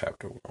 Peter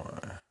chapter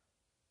 1.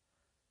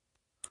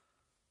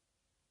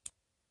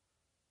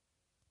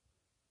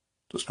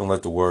 Just going to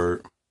let the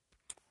word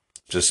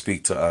just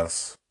speak to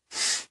us.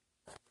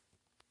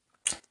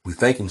 We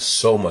thank him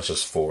so much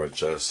just for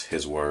just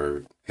his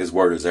word. His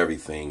word is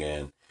everything.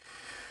 And,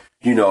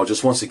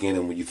 just once again,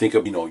 and when you think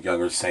of,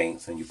 younger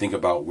saints and you think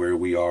about where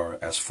we are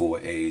as full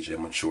age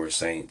and mature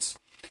saints,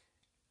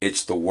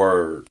 it's the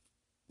word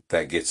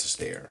that gets us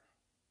there.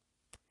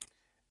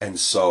 And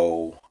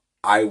so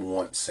I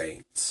want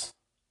saints.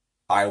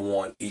 I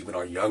want even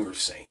our younger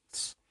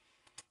saints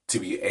to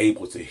be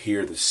able to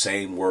hear the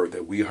same word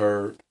that we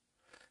heard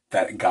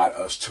that got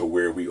us to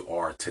where we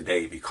are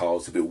today.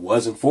 Because if it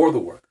wasn't for the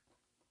word,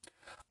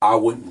 I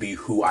wouldn't be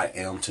who I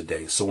am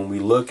today. So when we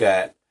look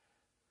at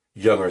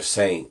younger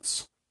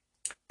saints,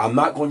 I'm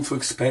not going to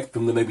expect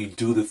them to maybe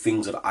do the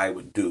things that I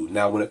would do.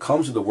 Now, when it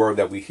comes to the word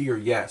that we hear,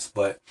 yes,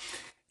 but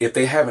if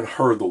they haven't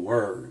heard the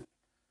word,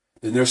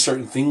 then there's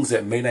certain things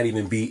that may not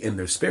even be in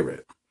their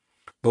spirit.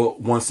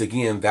 But once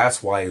again,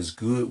 that's why it's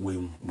good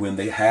when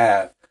they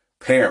have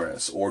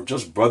parents or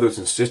just brothers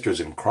and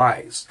sisters in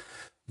Christ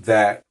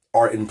that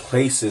are in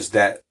places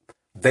that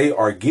they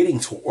are getting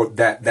to, or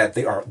that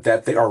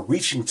they are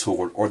reaching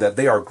toward, or that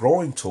they are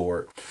growing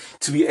toward,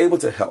 to be able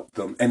to help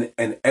them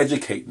and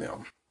educate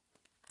them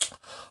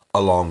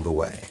along the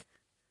way.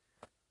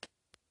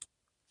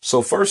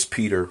 So 2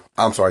 Peter,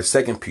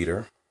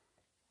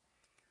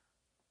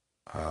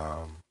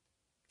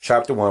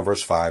 chapter 1,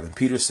 verse 5, and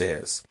Peter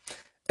says,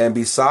 and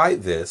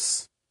beside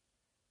this,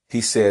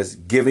 he says,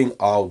 giving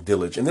all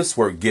diligence. And this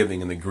word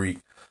giving in the Greek,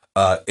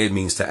 it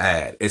means to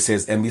add. It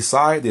says, and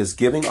beside this,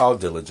 giving all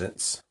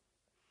diligence.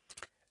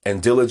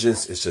 And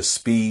diligence is just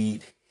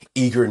speed,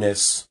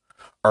 eagerness,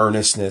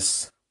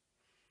 earnestness.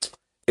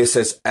 It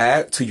says,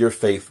 add to your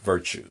faith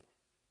virtue.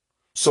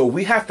 So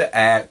we have to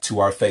add to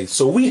our faith.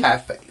 So we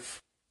have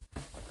faith.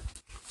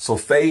 So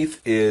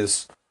faith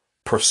is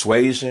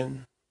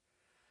persuasion,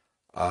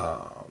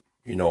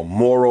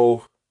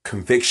 moral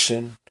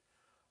conviction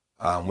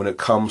when it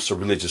comes to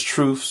religious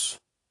truths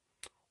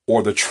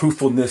or the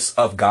truthfulness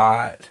of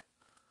God.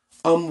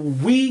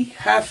 We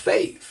have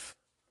faith,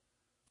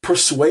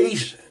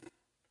 persuasion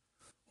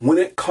when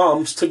it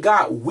comes to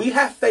God. We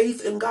have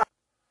faith in God.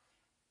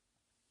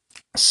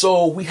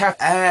 So we have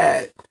to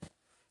add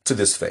to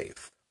this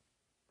faith.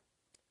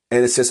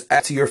 And it says,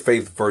 add to your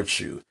faith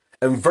virtue.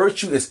 And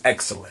virtue is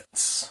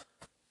excellence.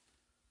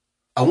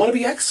 I want to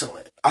be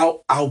excellent. I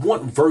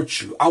want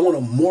virtue. I want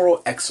a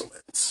moral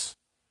excellence.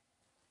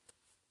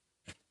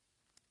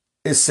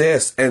 It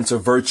says, and to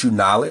virtue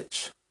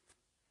knowledge.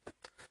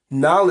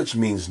 Knowledge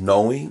means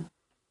knowing.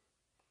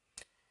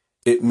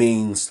 It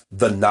means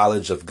the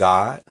knowledge of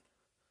God,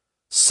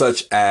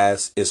 such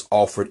as is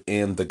offered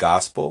in the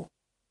gospel.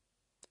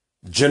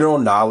 General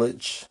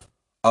knowledge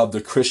of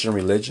the Christian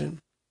religion.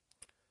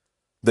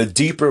 The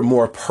deeper,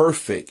 more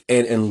perfect,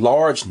 and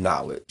enlarged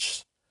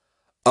knowledge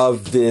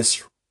of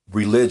this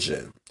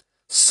religion,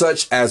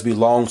 such as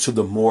belongs to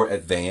the more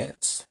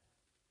advanced,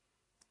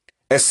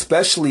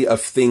 especially of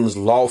things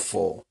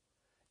lawful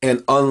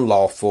and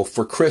unlawful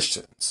for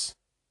Christians.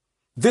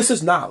 This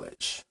is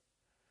knowledge.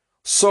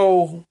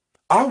 So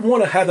I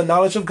want to have the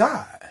knowledge of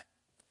God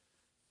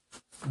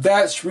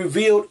that's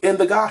revealed in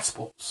the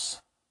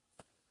Gospels.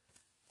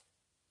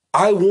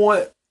 I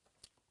want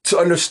to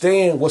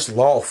understand what's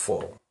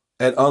lawful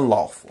and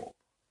unlawful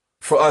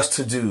for us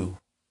to do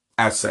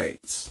as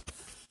saints.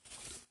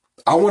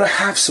 I want to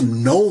have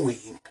some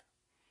knowing.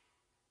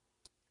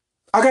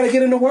 I got to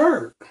get in the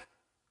Word.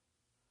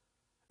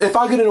 If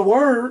I get in the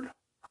Word,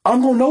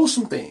 I'm going to know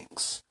some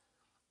things.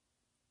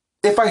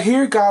 If I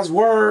hear God's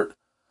Word,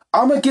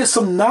 I'm going to get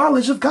some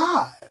knowledge of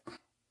God.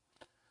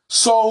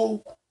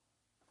 So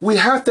we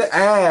have to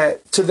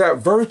add to that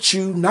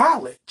virtue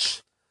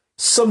knowledge,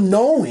 some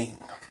knowing.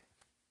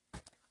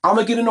 I'm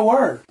going to get in the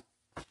Word.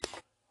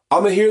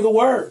 I'm going to hear the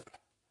Word.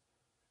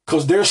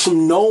 Because there's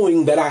some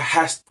knowing that I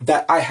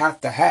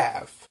have to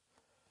have.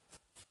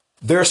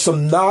 There's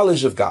some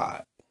knowledge of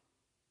God.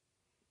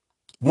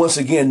 Once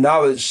again,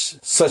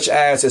 knowledge such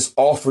as is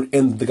offered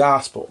in the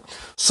gospel.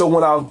 So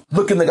when I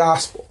look in the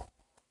gospel,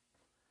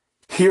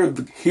 hear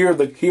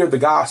the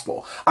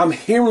gospel, I'm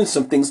hearing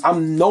some things.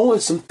 I'm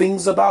knowing some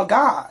things about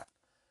God.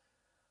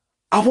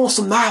 I want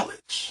some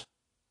knowledge.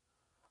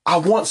 I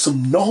want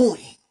some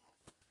knowing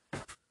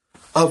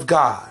of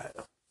God.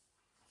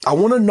 I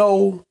want to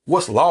know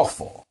what's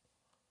lawful.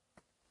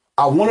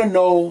 I want to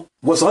know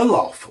what's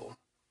unlawful.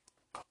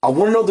 I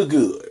want to know the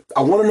good.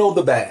 I want to know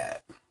the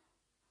bad.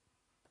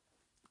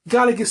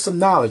 Got to get some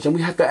knowledge, and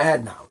we have to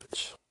add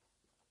knowledge.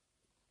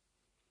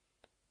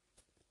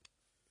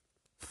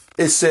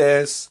 It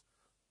says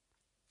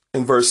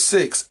in verse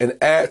 6, and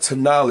add to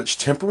knowledge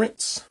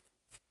temperance,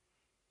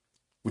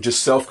 which is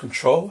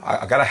self-control.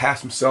 I got to have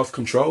some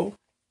self-control.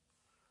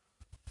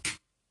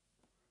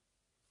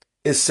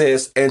 It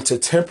says, and to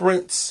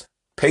temperance,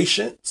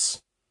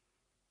 patience.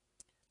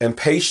 And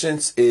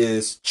patience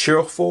is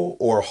cheerful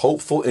or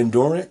hopeful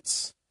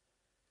endurance.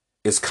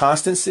 It's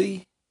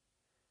constancy,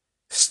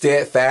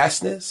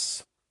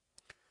 steadfastness.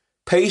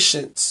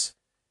 Patience,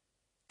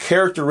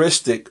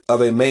 characteristic of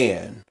a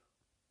man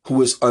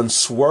who is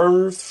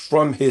unswerved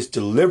from his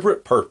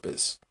deliberate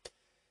purpose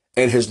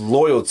and his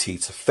loyalty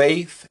to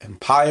faith and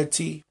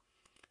piety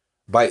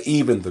by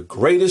even the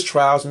greatest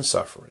trials and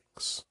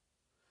sufferings.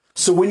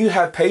 So when you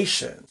have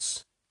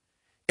patience,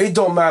 it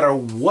don't matter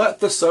what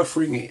the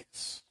suffering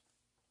is.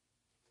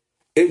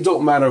 It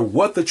don't matter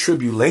what the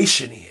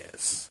tribulation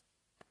is.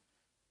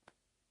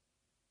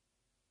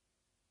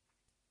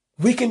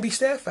 We can be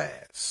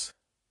steadfast.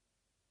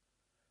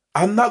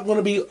 I'm not going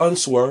to be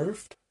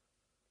unswerved.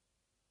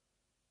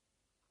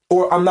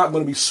 Or I'm not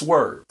going to be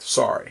swerved,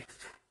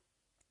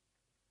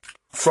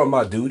 from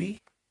my duty.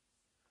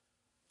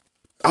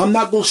 I'm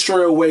not going to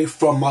stray away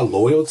from my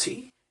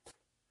loyalty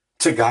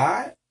to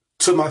God,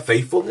 to my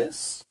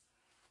faithfulness.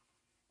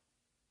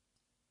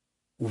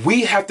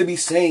 We have to be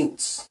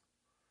saints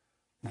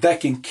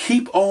that can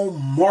keep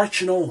on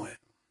marching on.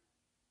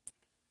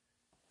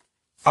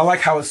 I like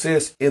how it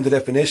says in the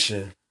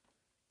definition,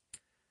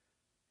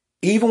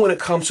 even when it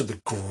comes to the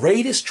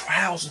greatest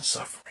trials and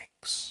sufferings.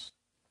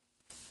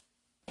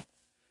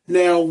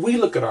 Now, we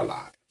look at our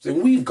lives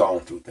and we've gone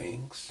through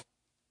things.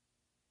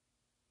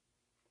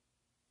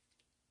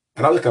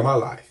 And I look at my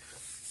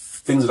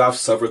life, things that I've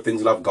suffered,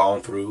 things that I've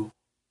gone through.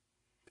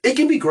 It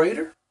can be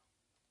greater.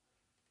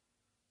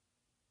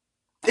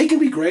 It can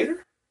be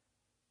greater.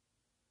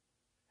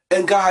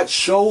 And God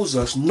shows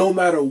us no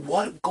matter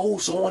what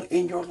goes on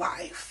in your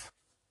life,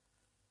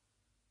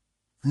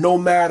 no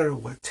matter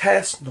what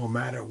test, no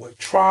matter what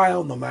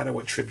trial, no matter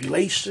what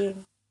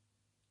tribulation,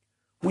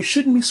 we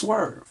shouldn't be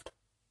swerved.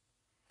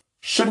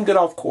 Shouldn't get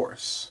off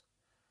course.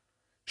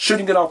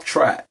 Shouldn't get off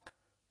track.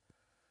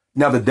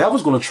 Now, the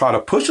devil's going to try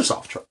to push us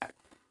off track,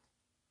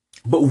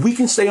 but we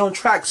can stay on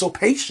track. So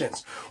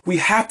patience, we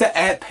have to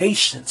add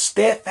patience,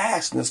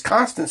 steadfastness,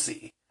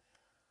 constancy.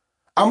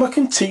 I'm going to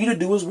continue to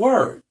do his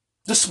word,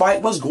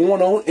 despite what's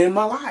going on in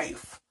my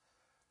life,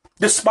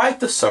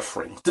 despite the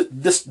suffering,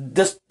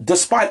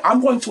 despite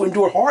I'm going to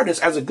endure hardness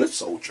as a good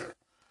soldier.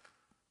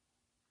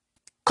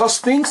 Because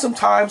things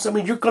sometimes,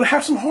 you're going to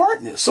have some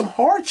hardness, some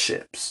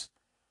hardships,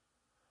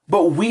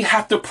 but we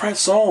have to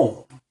press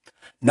on.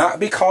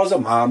 Not because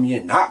of mommy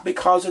and not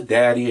because of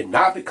daddy and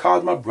not because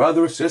of my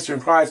brother or sister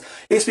in Christ.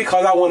 It's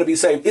because I want to be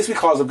saved. It's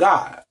because of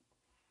God.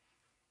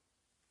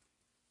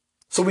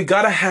 So we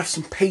got to have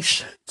some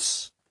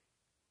patience.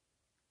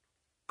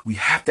 We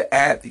have to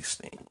add these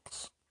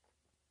things.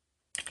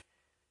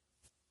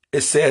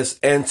 It says,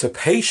 and to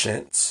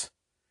patience,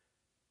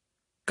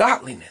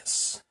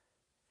 godliness.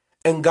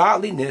 And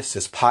godliness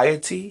is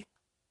piety,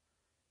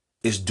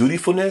 is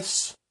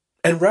dutifulness,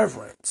 and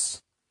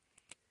reverence.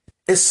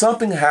 It's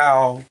something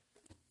how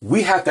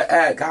we have to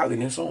add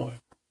godliness on.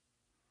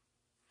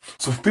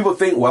 So if people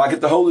think, well, I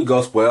get the Holy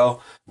Ghost,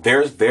 well,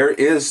 there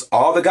is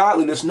all the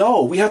godliness.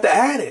 No, we have to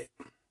add it.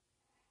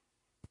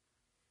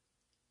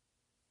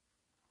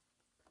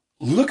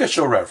 Look at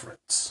your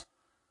reverence.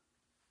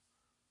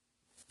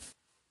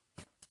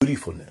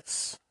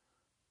 Dutifulness.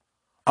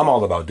 I'm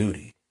all about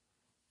duty.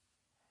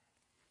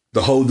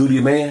 The whole duty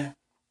of man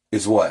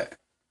is what?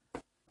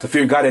 To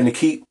fear God and to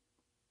keep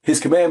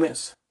his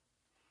commandments.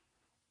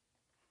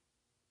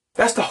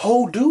 That's the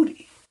whole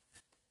duty.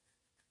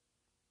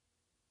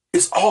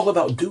 It's all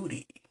about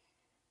duty.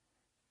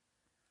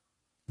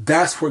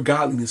 That's where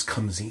godliness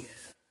comes in.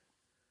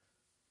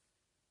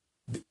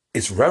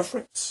 It's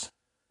reverence.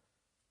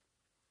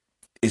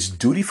 It's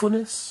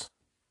dutifulness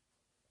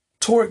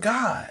toward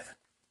God.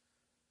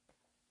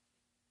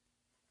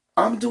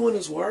 I'm doing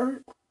his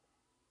word.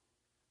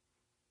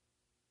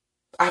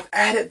 I've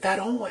added that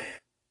on.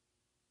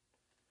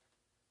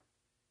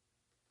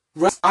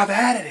 I've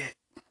added it.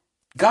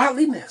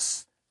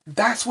 Godliness.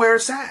 That's where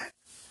it's at.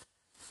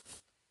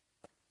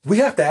 We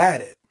have to add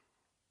it.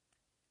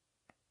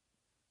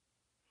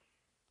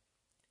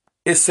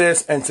 It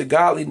says, and to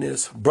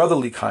godliness,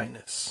 brotherly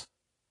kindness.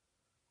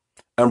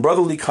 And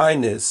brotherly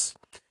kindness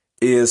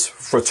is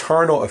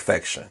fraternal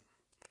affection,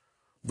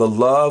 the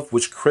love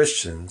which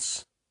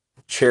Christians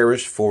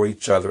cherish for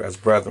each other as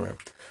brethren.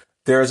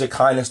 There is a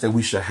kindness that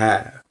we should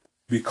have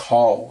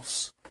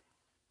because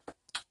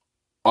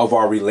of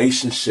our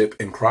relationship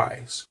in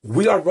Christ.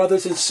 We are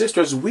brothers and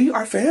sisters. We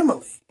are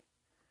family.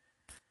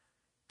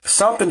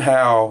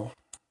 Somehow,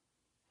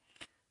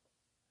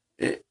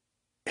 it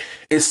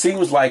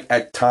seems like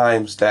at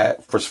times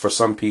that for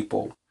some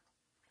people,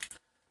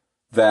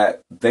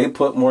 that they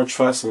put more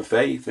trust and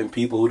faith in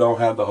people who don't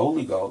have the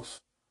Holy Ghost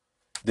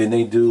than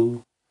they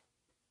do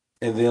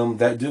in them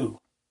that do.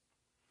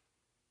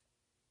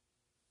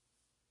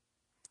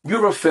 You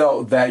ever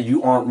felt that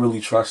you aren't really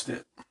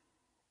trusted?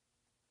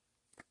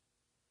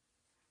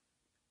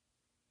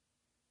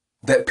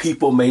 That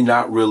people may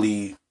not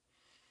really,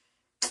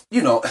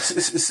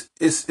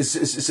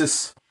 it's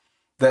just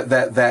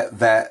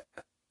that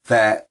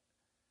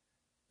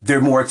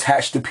they're more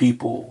attached to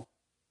people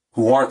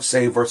who aren't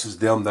saved versus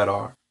them that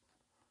are.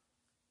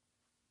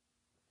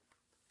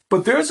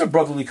 But there's a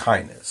brotherly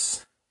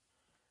kindness.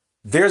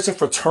 There's a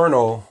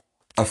fraternal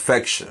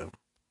affection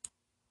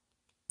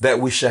that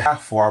we should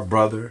have for our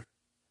brother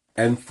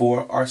and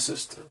for our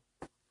sister.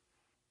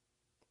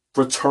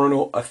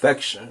 fraternal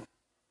affection.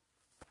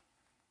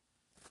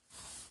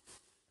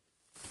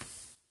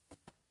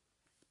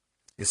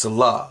 It's a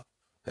love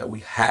that we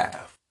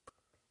have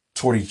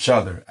toward each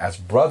other as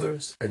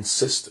brothers and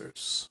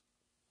sisters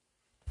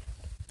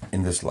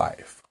in this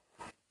life.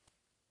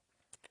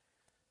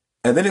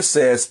 And then it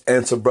says,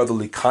 and to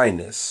brotherly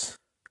kindness,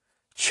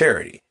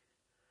 charity,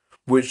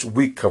 which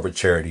we covered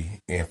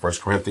charity in 1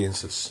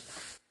 Corinthians.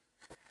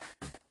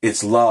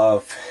 It's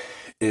love,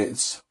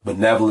 it's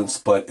benevolence,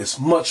 but it's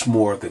much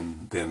more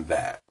than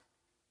that.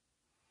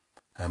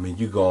 I mean,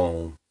 you're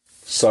going to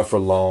suffer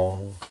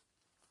long.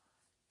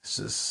 It's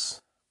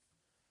just,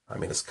 I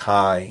mean, it's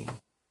kind.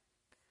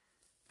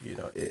 You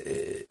know,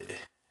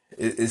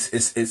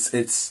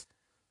 it's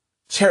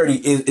charity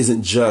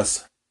isn't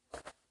just,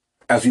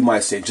 as we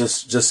might say,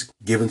 just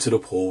given to the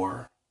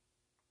poor.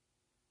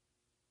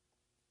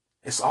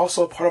 It's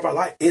also a part of our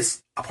life.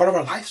 It's a part of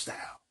our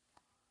lifestyle.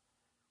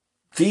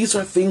 These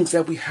are things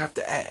that we have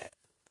to add.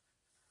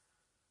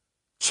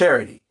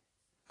 Charity,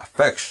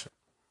 affection,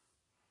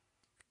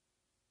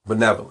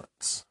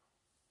 benevolence.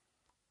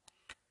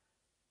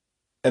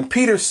 And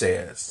Peter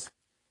says,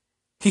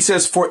 he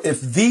says, for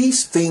if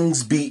these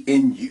things be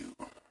in you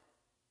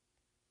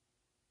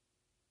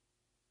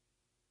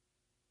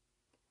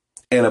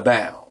and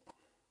abound,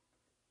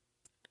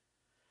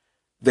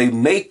 they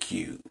make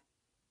you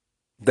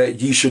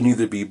that ye should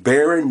neither be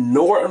barren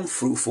nor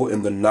unfruitful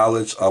in the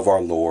knowledge of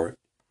our Lord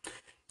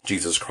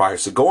Jesus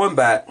Christ. So going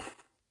back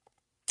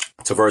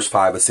to verse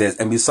 5, it says,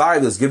 and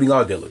beside this, giving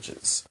all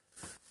diligence,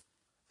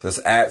 let's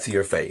add to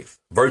your faith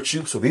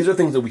virtue. So these are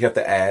things that we have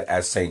to add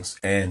as saints,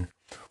 and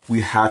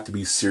we have to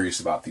be serious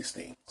about these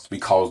things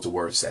because the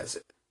word says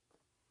it.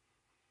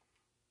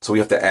 So we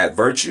have to add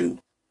virtue,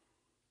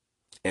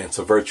 and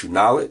to virtue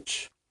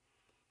knowledge,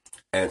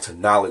 and to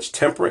knowledge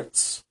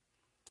temperance,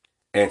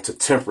 and to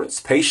temperance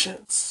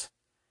patience,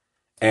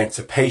 and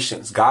to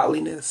patience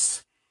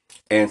godliness,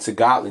 and to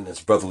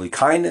godliness brotherly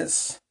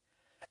kindness,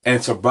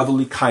 and to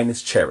brotherly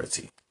kindness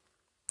charity.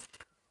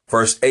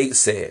 Verse 8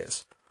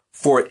 says,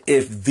 for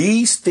if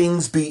these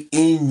things be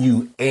in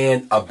you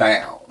and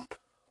abound,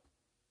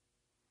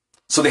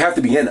 so they have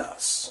to be in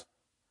us,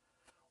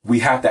 we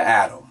have to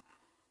add them.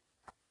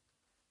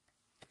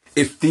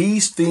 If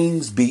these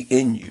things be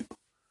in you,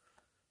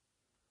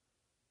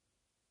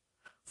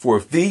 for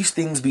if these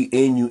things be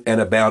in you and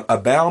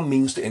abound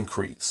means to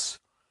increase.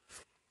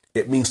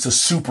 It means to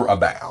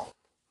superabound.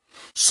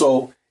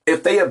 So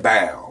if they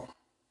abound,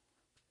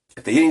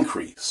 if they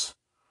increase,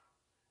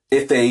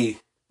 if they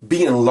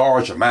be in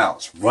large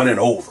amounts, running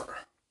over.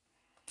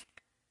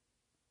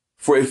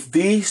 For if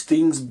these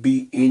things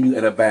be in you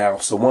and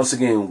abound, so once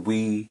again,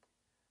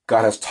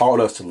 God has taught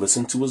us to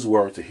listen to his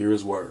word, to hear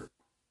his word.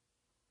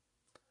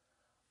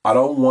 I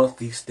don't want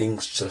these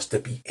things just to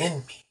be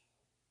in me.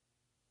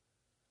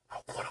 I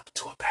want them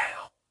to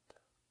abound.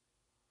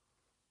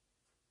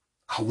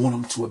 I want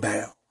them to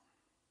abound.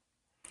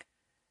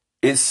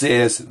 It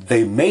says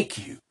they make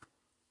you.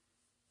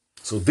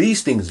 So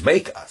these things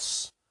make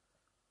us.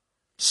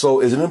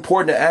 So is it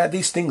important to add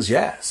these things?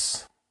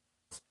 Yes.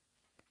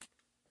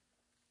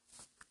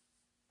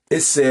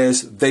 It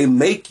says they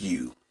make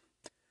you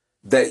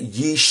that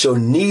ye shall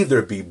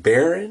neither be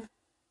barren.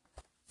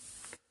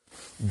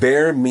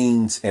 Barren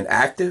means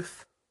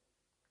inactive,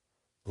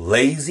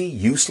 lazy,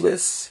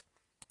 useless.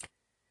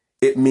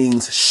 It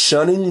means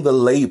shunning the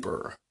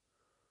labor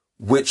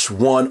which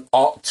one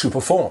ought to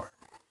perform.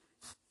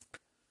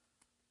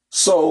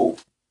 So,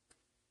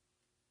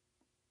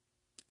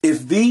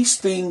 if these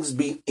things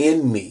be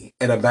in me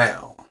and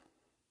abound,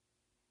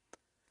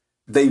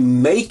 they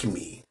make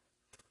me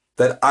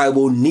that I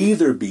will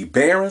neither be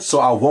barren, so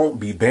I won't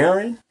be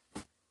barren,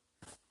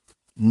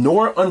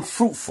 nor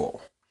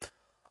unfruitful.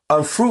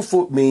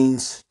 Unfruitful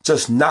means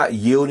just not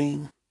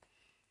yielding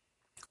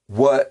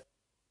what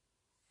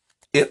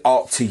it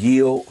ought to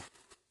yield.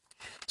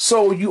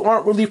 So you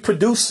aren't really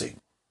producing.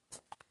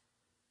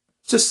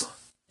 Just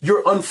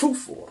you're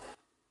unfruitful.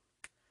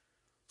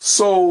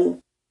 So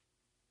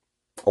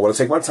I want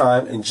to take my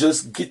time and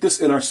just get this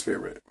in our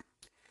spirit.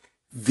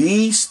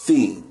 These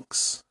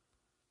things,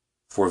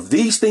 for if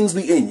these things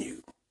be in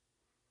you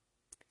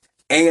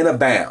and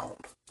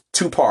abound,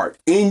 two-part,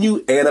 in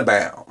you and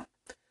abound,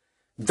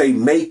 they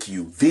make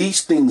you,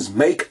 these things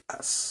make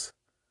us,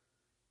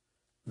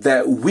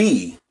 that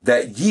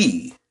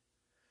ye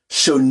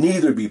shall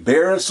neither be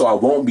barren, so I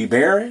won't be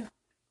barren,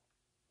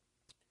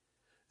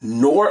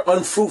 nor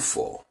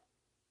unfruitful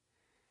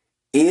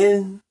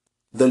in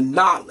the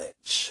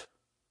knowledge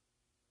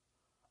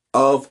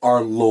of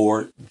our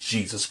Lord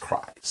Jesus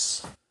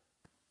Christ.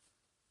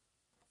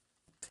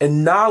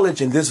 And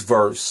knowledge in this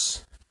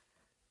verse,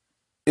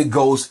 it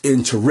goes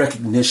into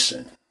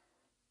recognition,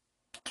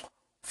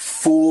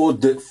 full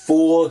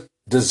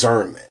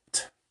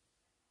discernment.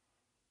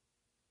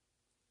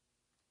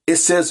 It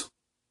says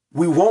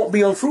we won't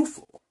be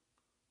unfruitful.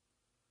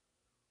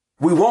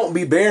 We won't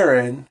be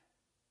barren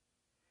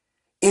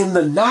in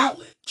the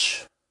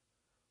knowledge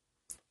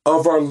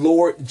of our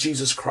Lord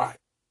Jesus Christ.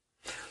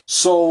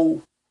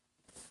 So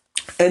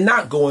And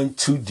not going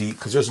too deep,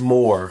 because there's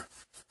more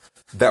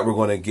that we're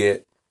going to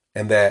get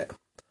and that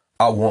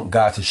I want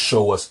God to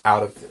show us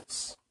out of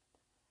this.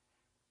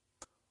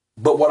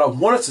 But what I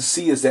want us to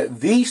see is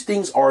that these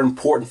things are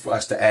important for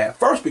us to add.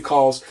 First,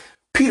 because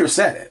Peter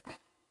said it.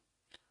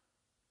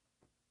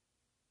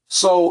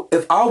 So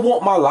if I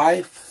want my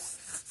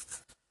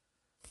life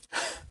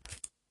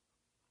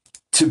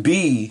to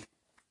be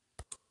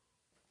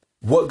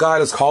what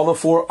God is calling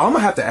for, I'm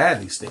going to have to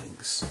add these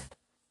things.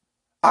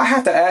 I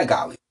have to add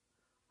godly.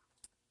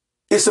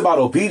 It's about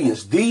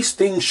obedience. These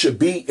things should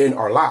be in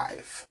our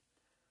life.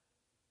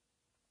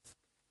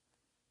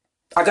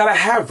 I got to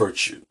have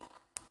virtue.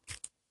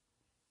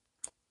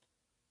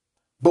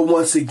 But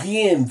once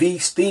again,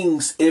 these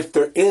things, if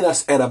they're in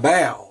us and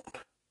abound,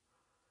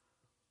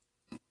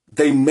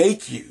 they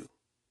make you.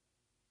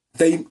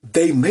 They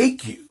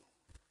make you.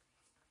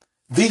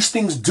 These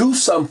things do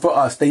something for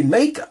us. They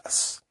make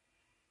us.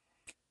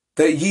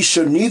 That ye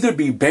should neither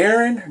be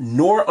barren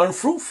nor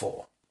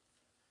unfruitful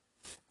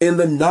in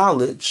the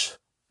knowledge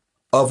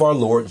of our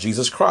Lord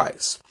Jesus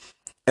Christ.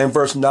 And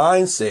verse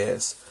 9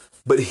 says,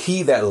 but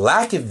he that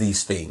lacketh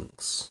these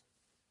things.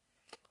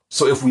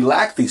 So if we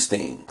lack these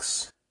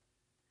things,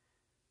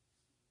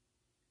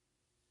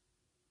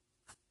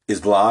 is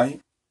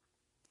blind.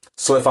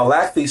 So if I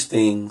lack these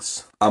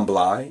things, I'm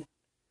blind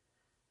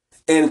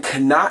and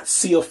cannot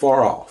see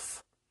afar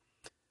off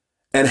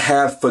and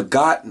have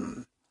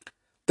forgotten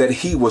that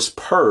he was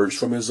purged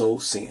from his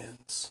old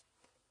sins.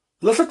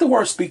 Let's let the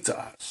word speak to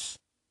us.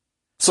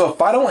 So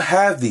if I don't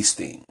have these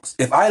things,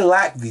 if I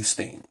lack these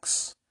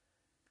things,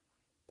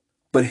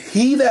 but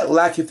he that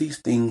lacketh these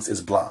things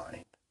is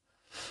blind.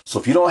 So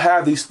if you don't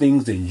have these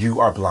things, then you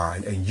are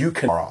blind and you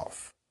can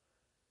off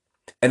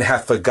and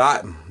have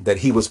forgotten that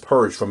he was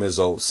purged from his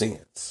old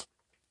sins.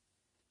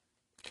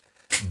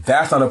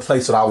 That's not a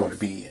place that I want to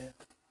be in.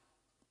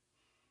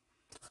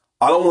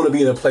 I don't want to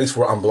be in a place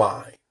where I'm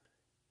blind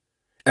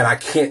and I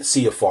can't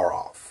see afar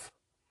off.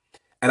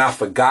 And I've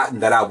forgotten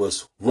that I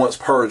was once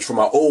purged from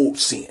my old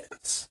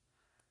sins.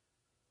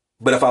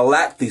 But if I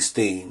lack these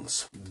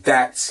things,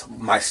 that's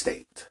my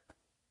state.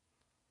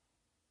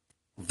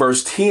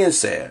 Verse 10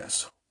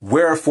 says,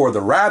 wherefore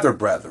the rather,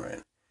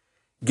 brethren,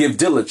 give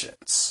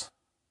diligence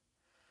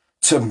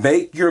to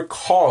make your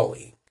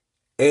calling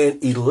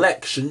and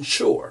election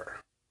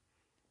sure.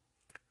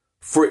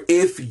 For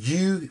if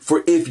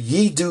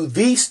ye do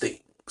these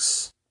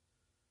things,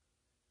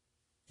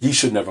 ye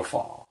should never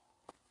fall.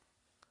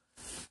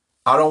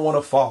 I don't want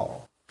to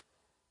fall.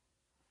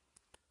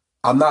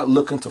 I'm not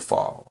looking to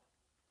fall.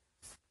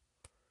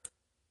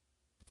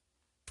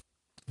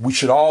 We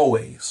should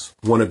always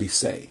want to be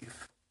saved.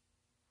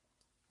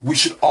 We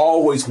should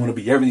always want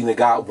to be everything that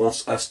God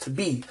wants us to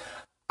be.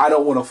 I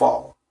don't want to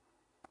fall.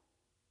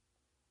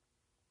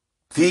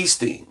 These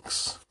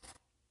things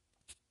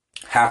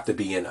have to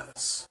be in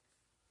us.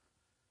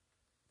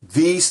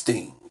 These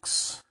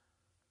things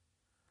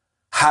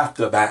have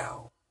to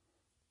bow.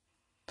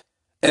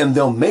 And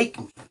they'll make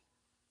me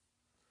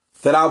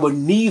that I will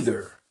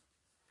neither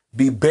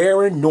be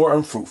barren nor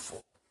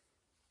unfruitful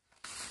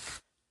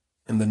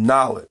in the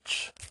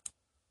knowledge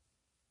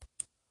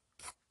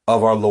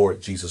of our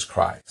Lord Jesus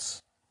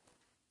Christ.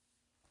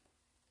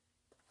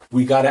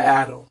 We got to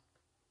add them.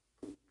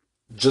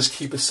 Just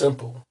keep it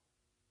simple.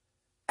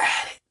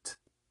 Add it.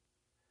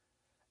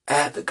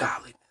 Add the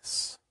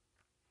godliness.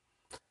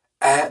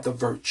 Add the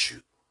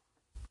virtue.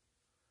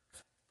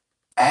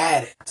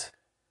 Add it.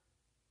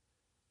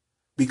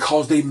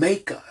 Because they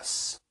make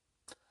us.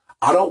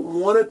 I don't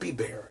want to be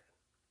barren.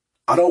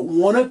 I don't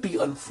want to be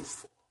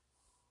unfruitful.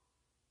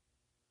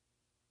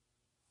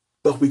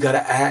 But we got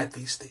to add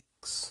these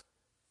things.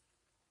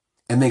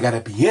 And they got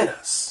to be in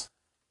us.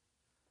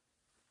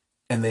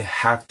 And they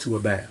have to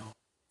abound.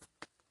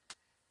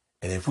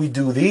 And if we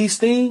do these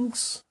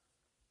things,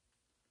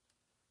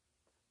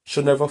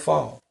 she'll never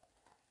fall.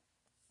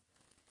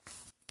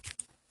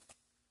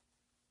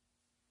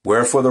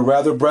 Wherefore the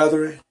rather,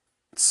 brethren,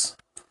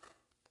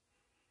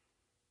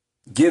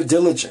 give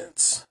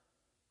diligence.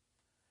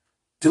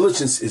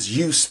 Diligence is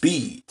use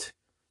speed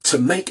to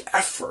make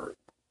effort.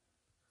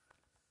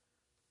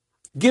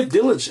 Give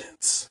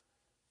diligence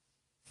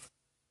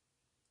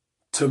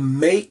to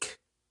make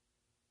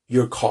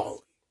your calling.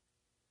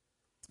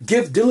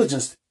 Give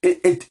diligence.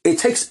 It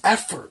takes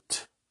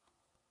effort.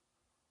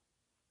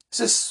 It's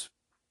just,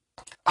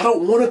 I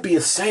don't want to be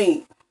a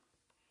saint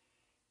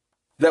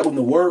that when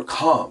the word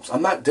comes,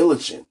 I'm not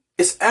diligent.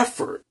 It's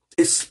effort.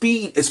 It's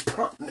speed. It's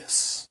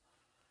promptness.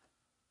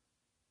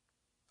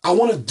 I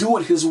want to do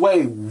it his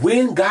way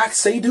when God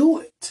say do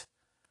it.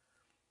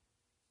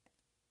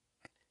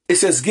 It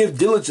says give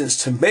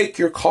diligence to make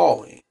your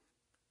calling.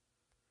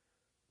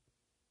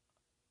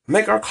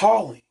 Make our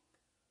calling,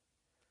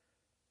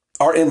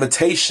 our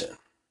invitation,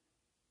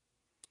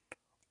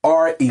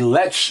 our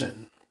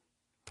election,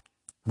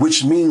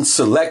 which means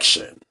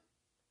selection.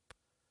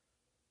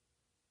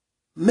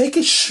 Make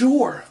it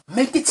sure.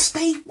 Make it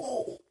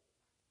stable.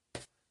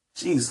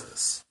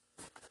 Jesus.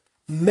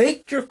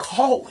 Make your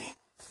calling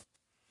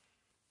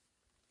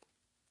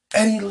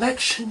An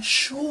election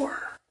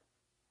sure.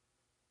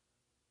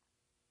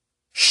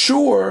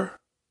 Sure.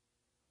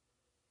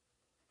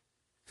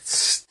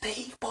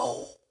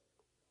 Stable.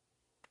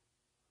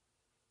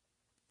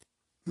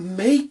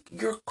 Make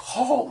your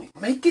calling.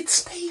 Make it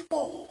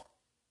stable.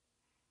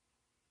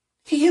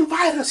 He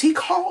invited us. He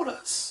called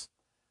us.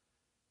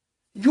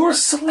 Your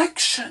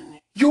selection.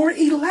 Your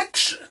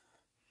election.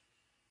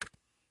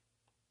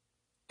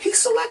 He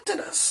selected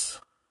us.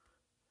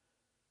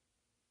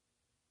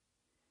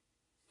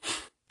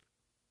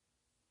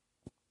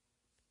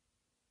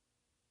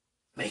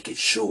 Make it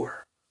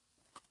sure.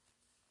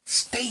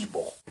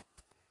 Stable.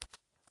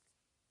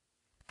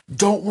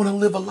 Don't want to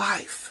live a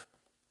life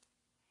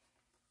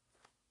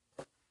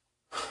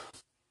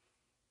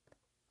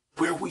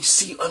where we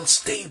see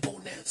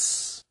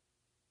unstableness.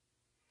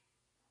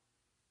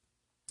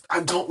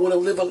 I don't want to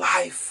live a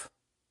life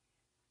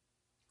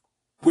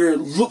where it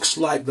looks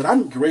like that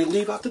I'm ready to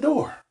leave out the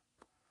door.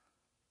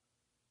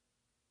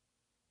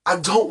 I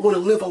don't want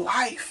to live a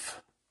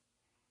life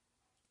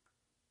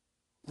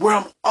where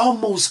I'm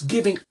almost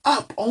giving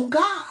up on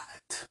God.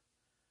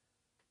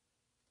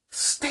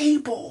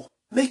 Stable.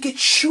 Make it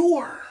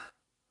sure.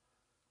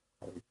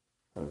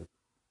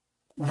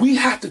 We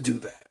have to do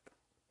that.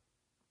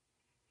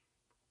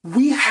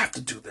 We have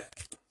to do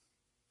that.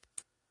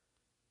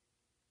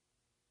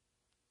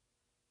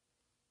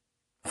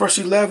 Verse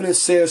 11, it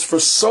says, for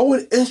so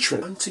an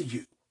entrance unto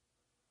you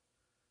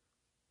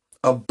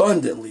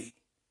abundantly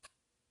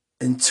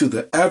into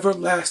the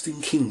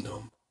everlasting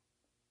kingdom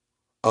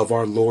of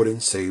our Lord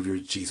and Savior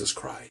Jesus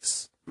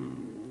Christ.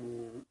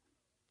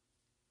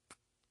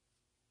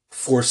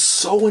 For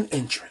so an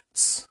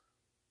entrance.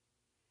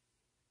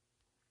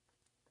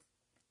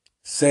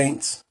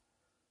 Saints,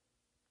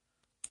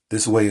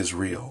 this way is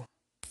real.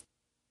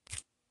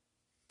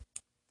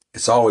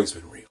 It's always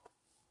been real.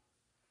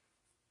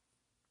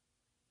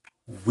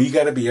 We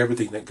got to be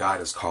everything that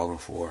God is calling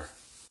for.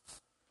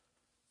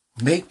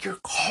 Make your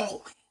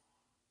calling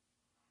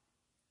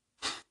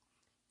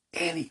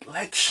an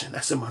election.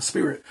 That's in my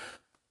spirit.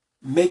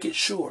 Make it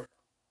sure.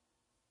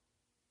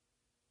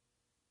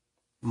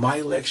 My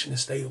election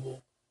is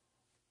stable.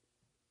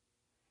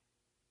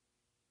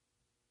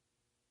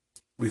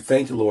 We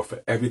thank the Lord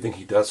for everything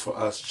he does for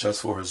us,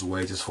 just for his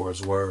way, just for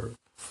his word,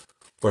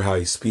 for how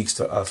he speaks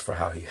to us, for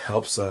how he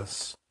helps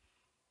us.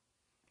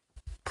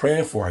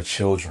 Praying for our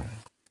children.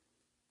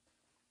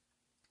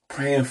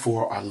 Praying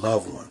for our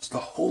loved ones. The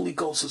Holy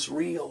Ghost is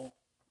real.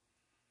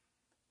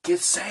 Get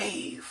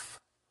saved.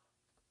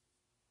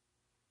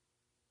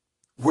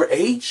 We're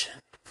aging.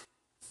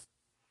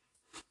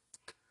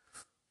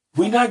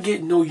 We're not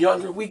getting no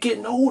younger. We're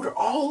getting older.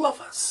 All of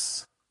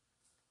us.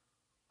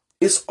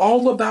 It's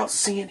all about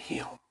seeing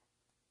him.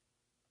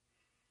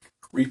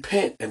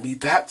 Repent and be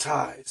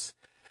baptized,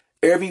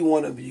 every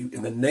one of you,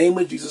 in the name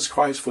of Jesus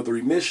Christ for the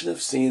remission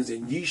of sins,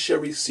 and ye shall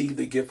receive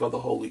the gift of the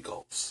Holy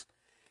Ghost.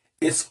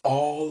 It's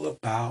all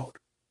about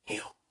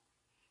him.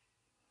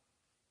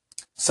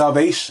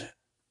 Salvation.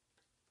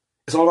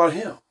 It's all about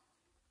him.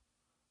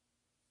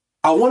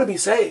 I want to be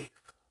saved.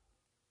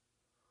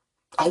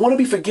 I want to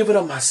be forgiven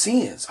of my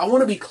sins. I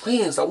want to be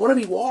cleansed. I want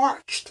to be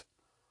washed.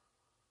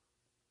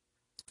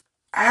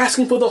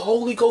 Asking for the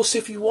Holy Ghost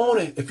if you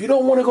want it. If you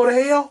don't want to go to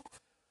hell,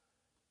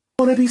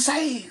 you want to be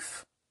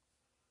saved.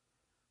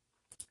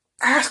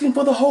 Asking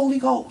for the Holy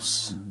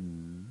Ghost.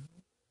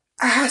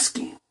 Ask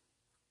him.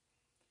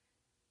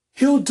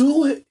 He'll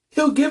do it.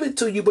 He'll give it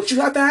to you, but you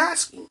have to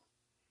ask him.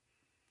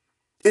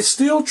 It's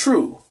still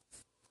true.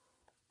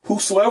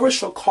 Whosoever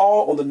shall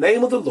call on the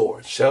name of the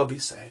Lord shall be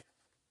saved.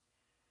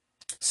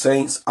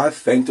 Saints, I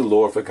thank the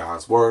Lord for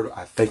God's word.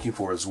 I thank you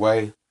for his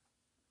way.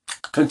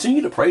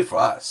 Continue to pray for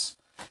us,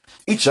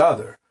 each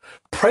other.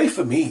 Pray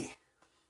for me.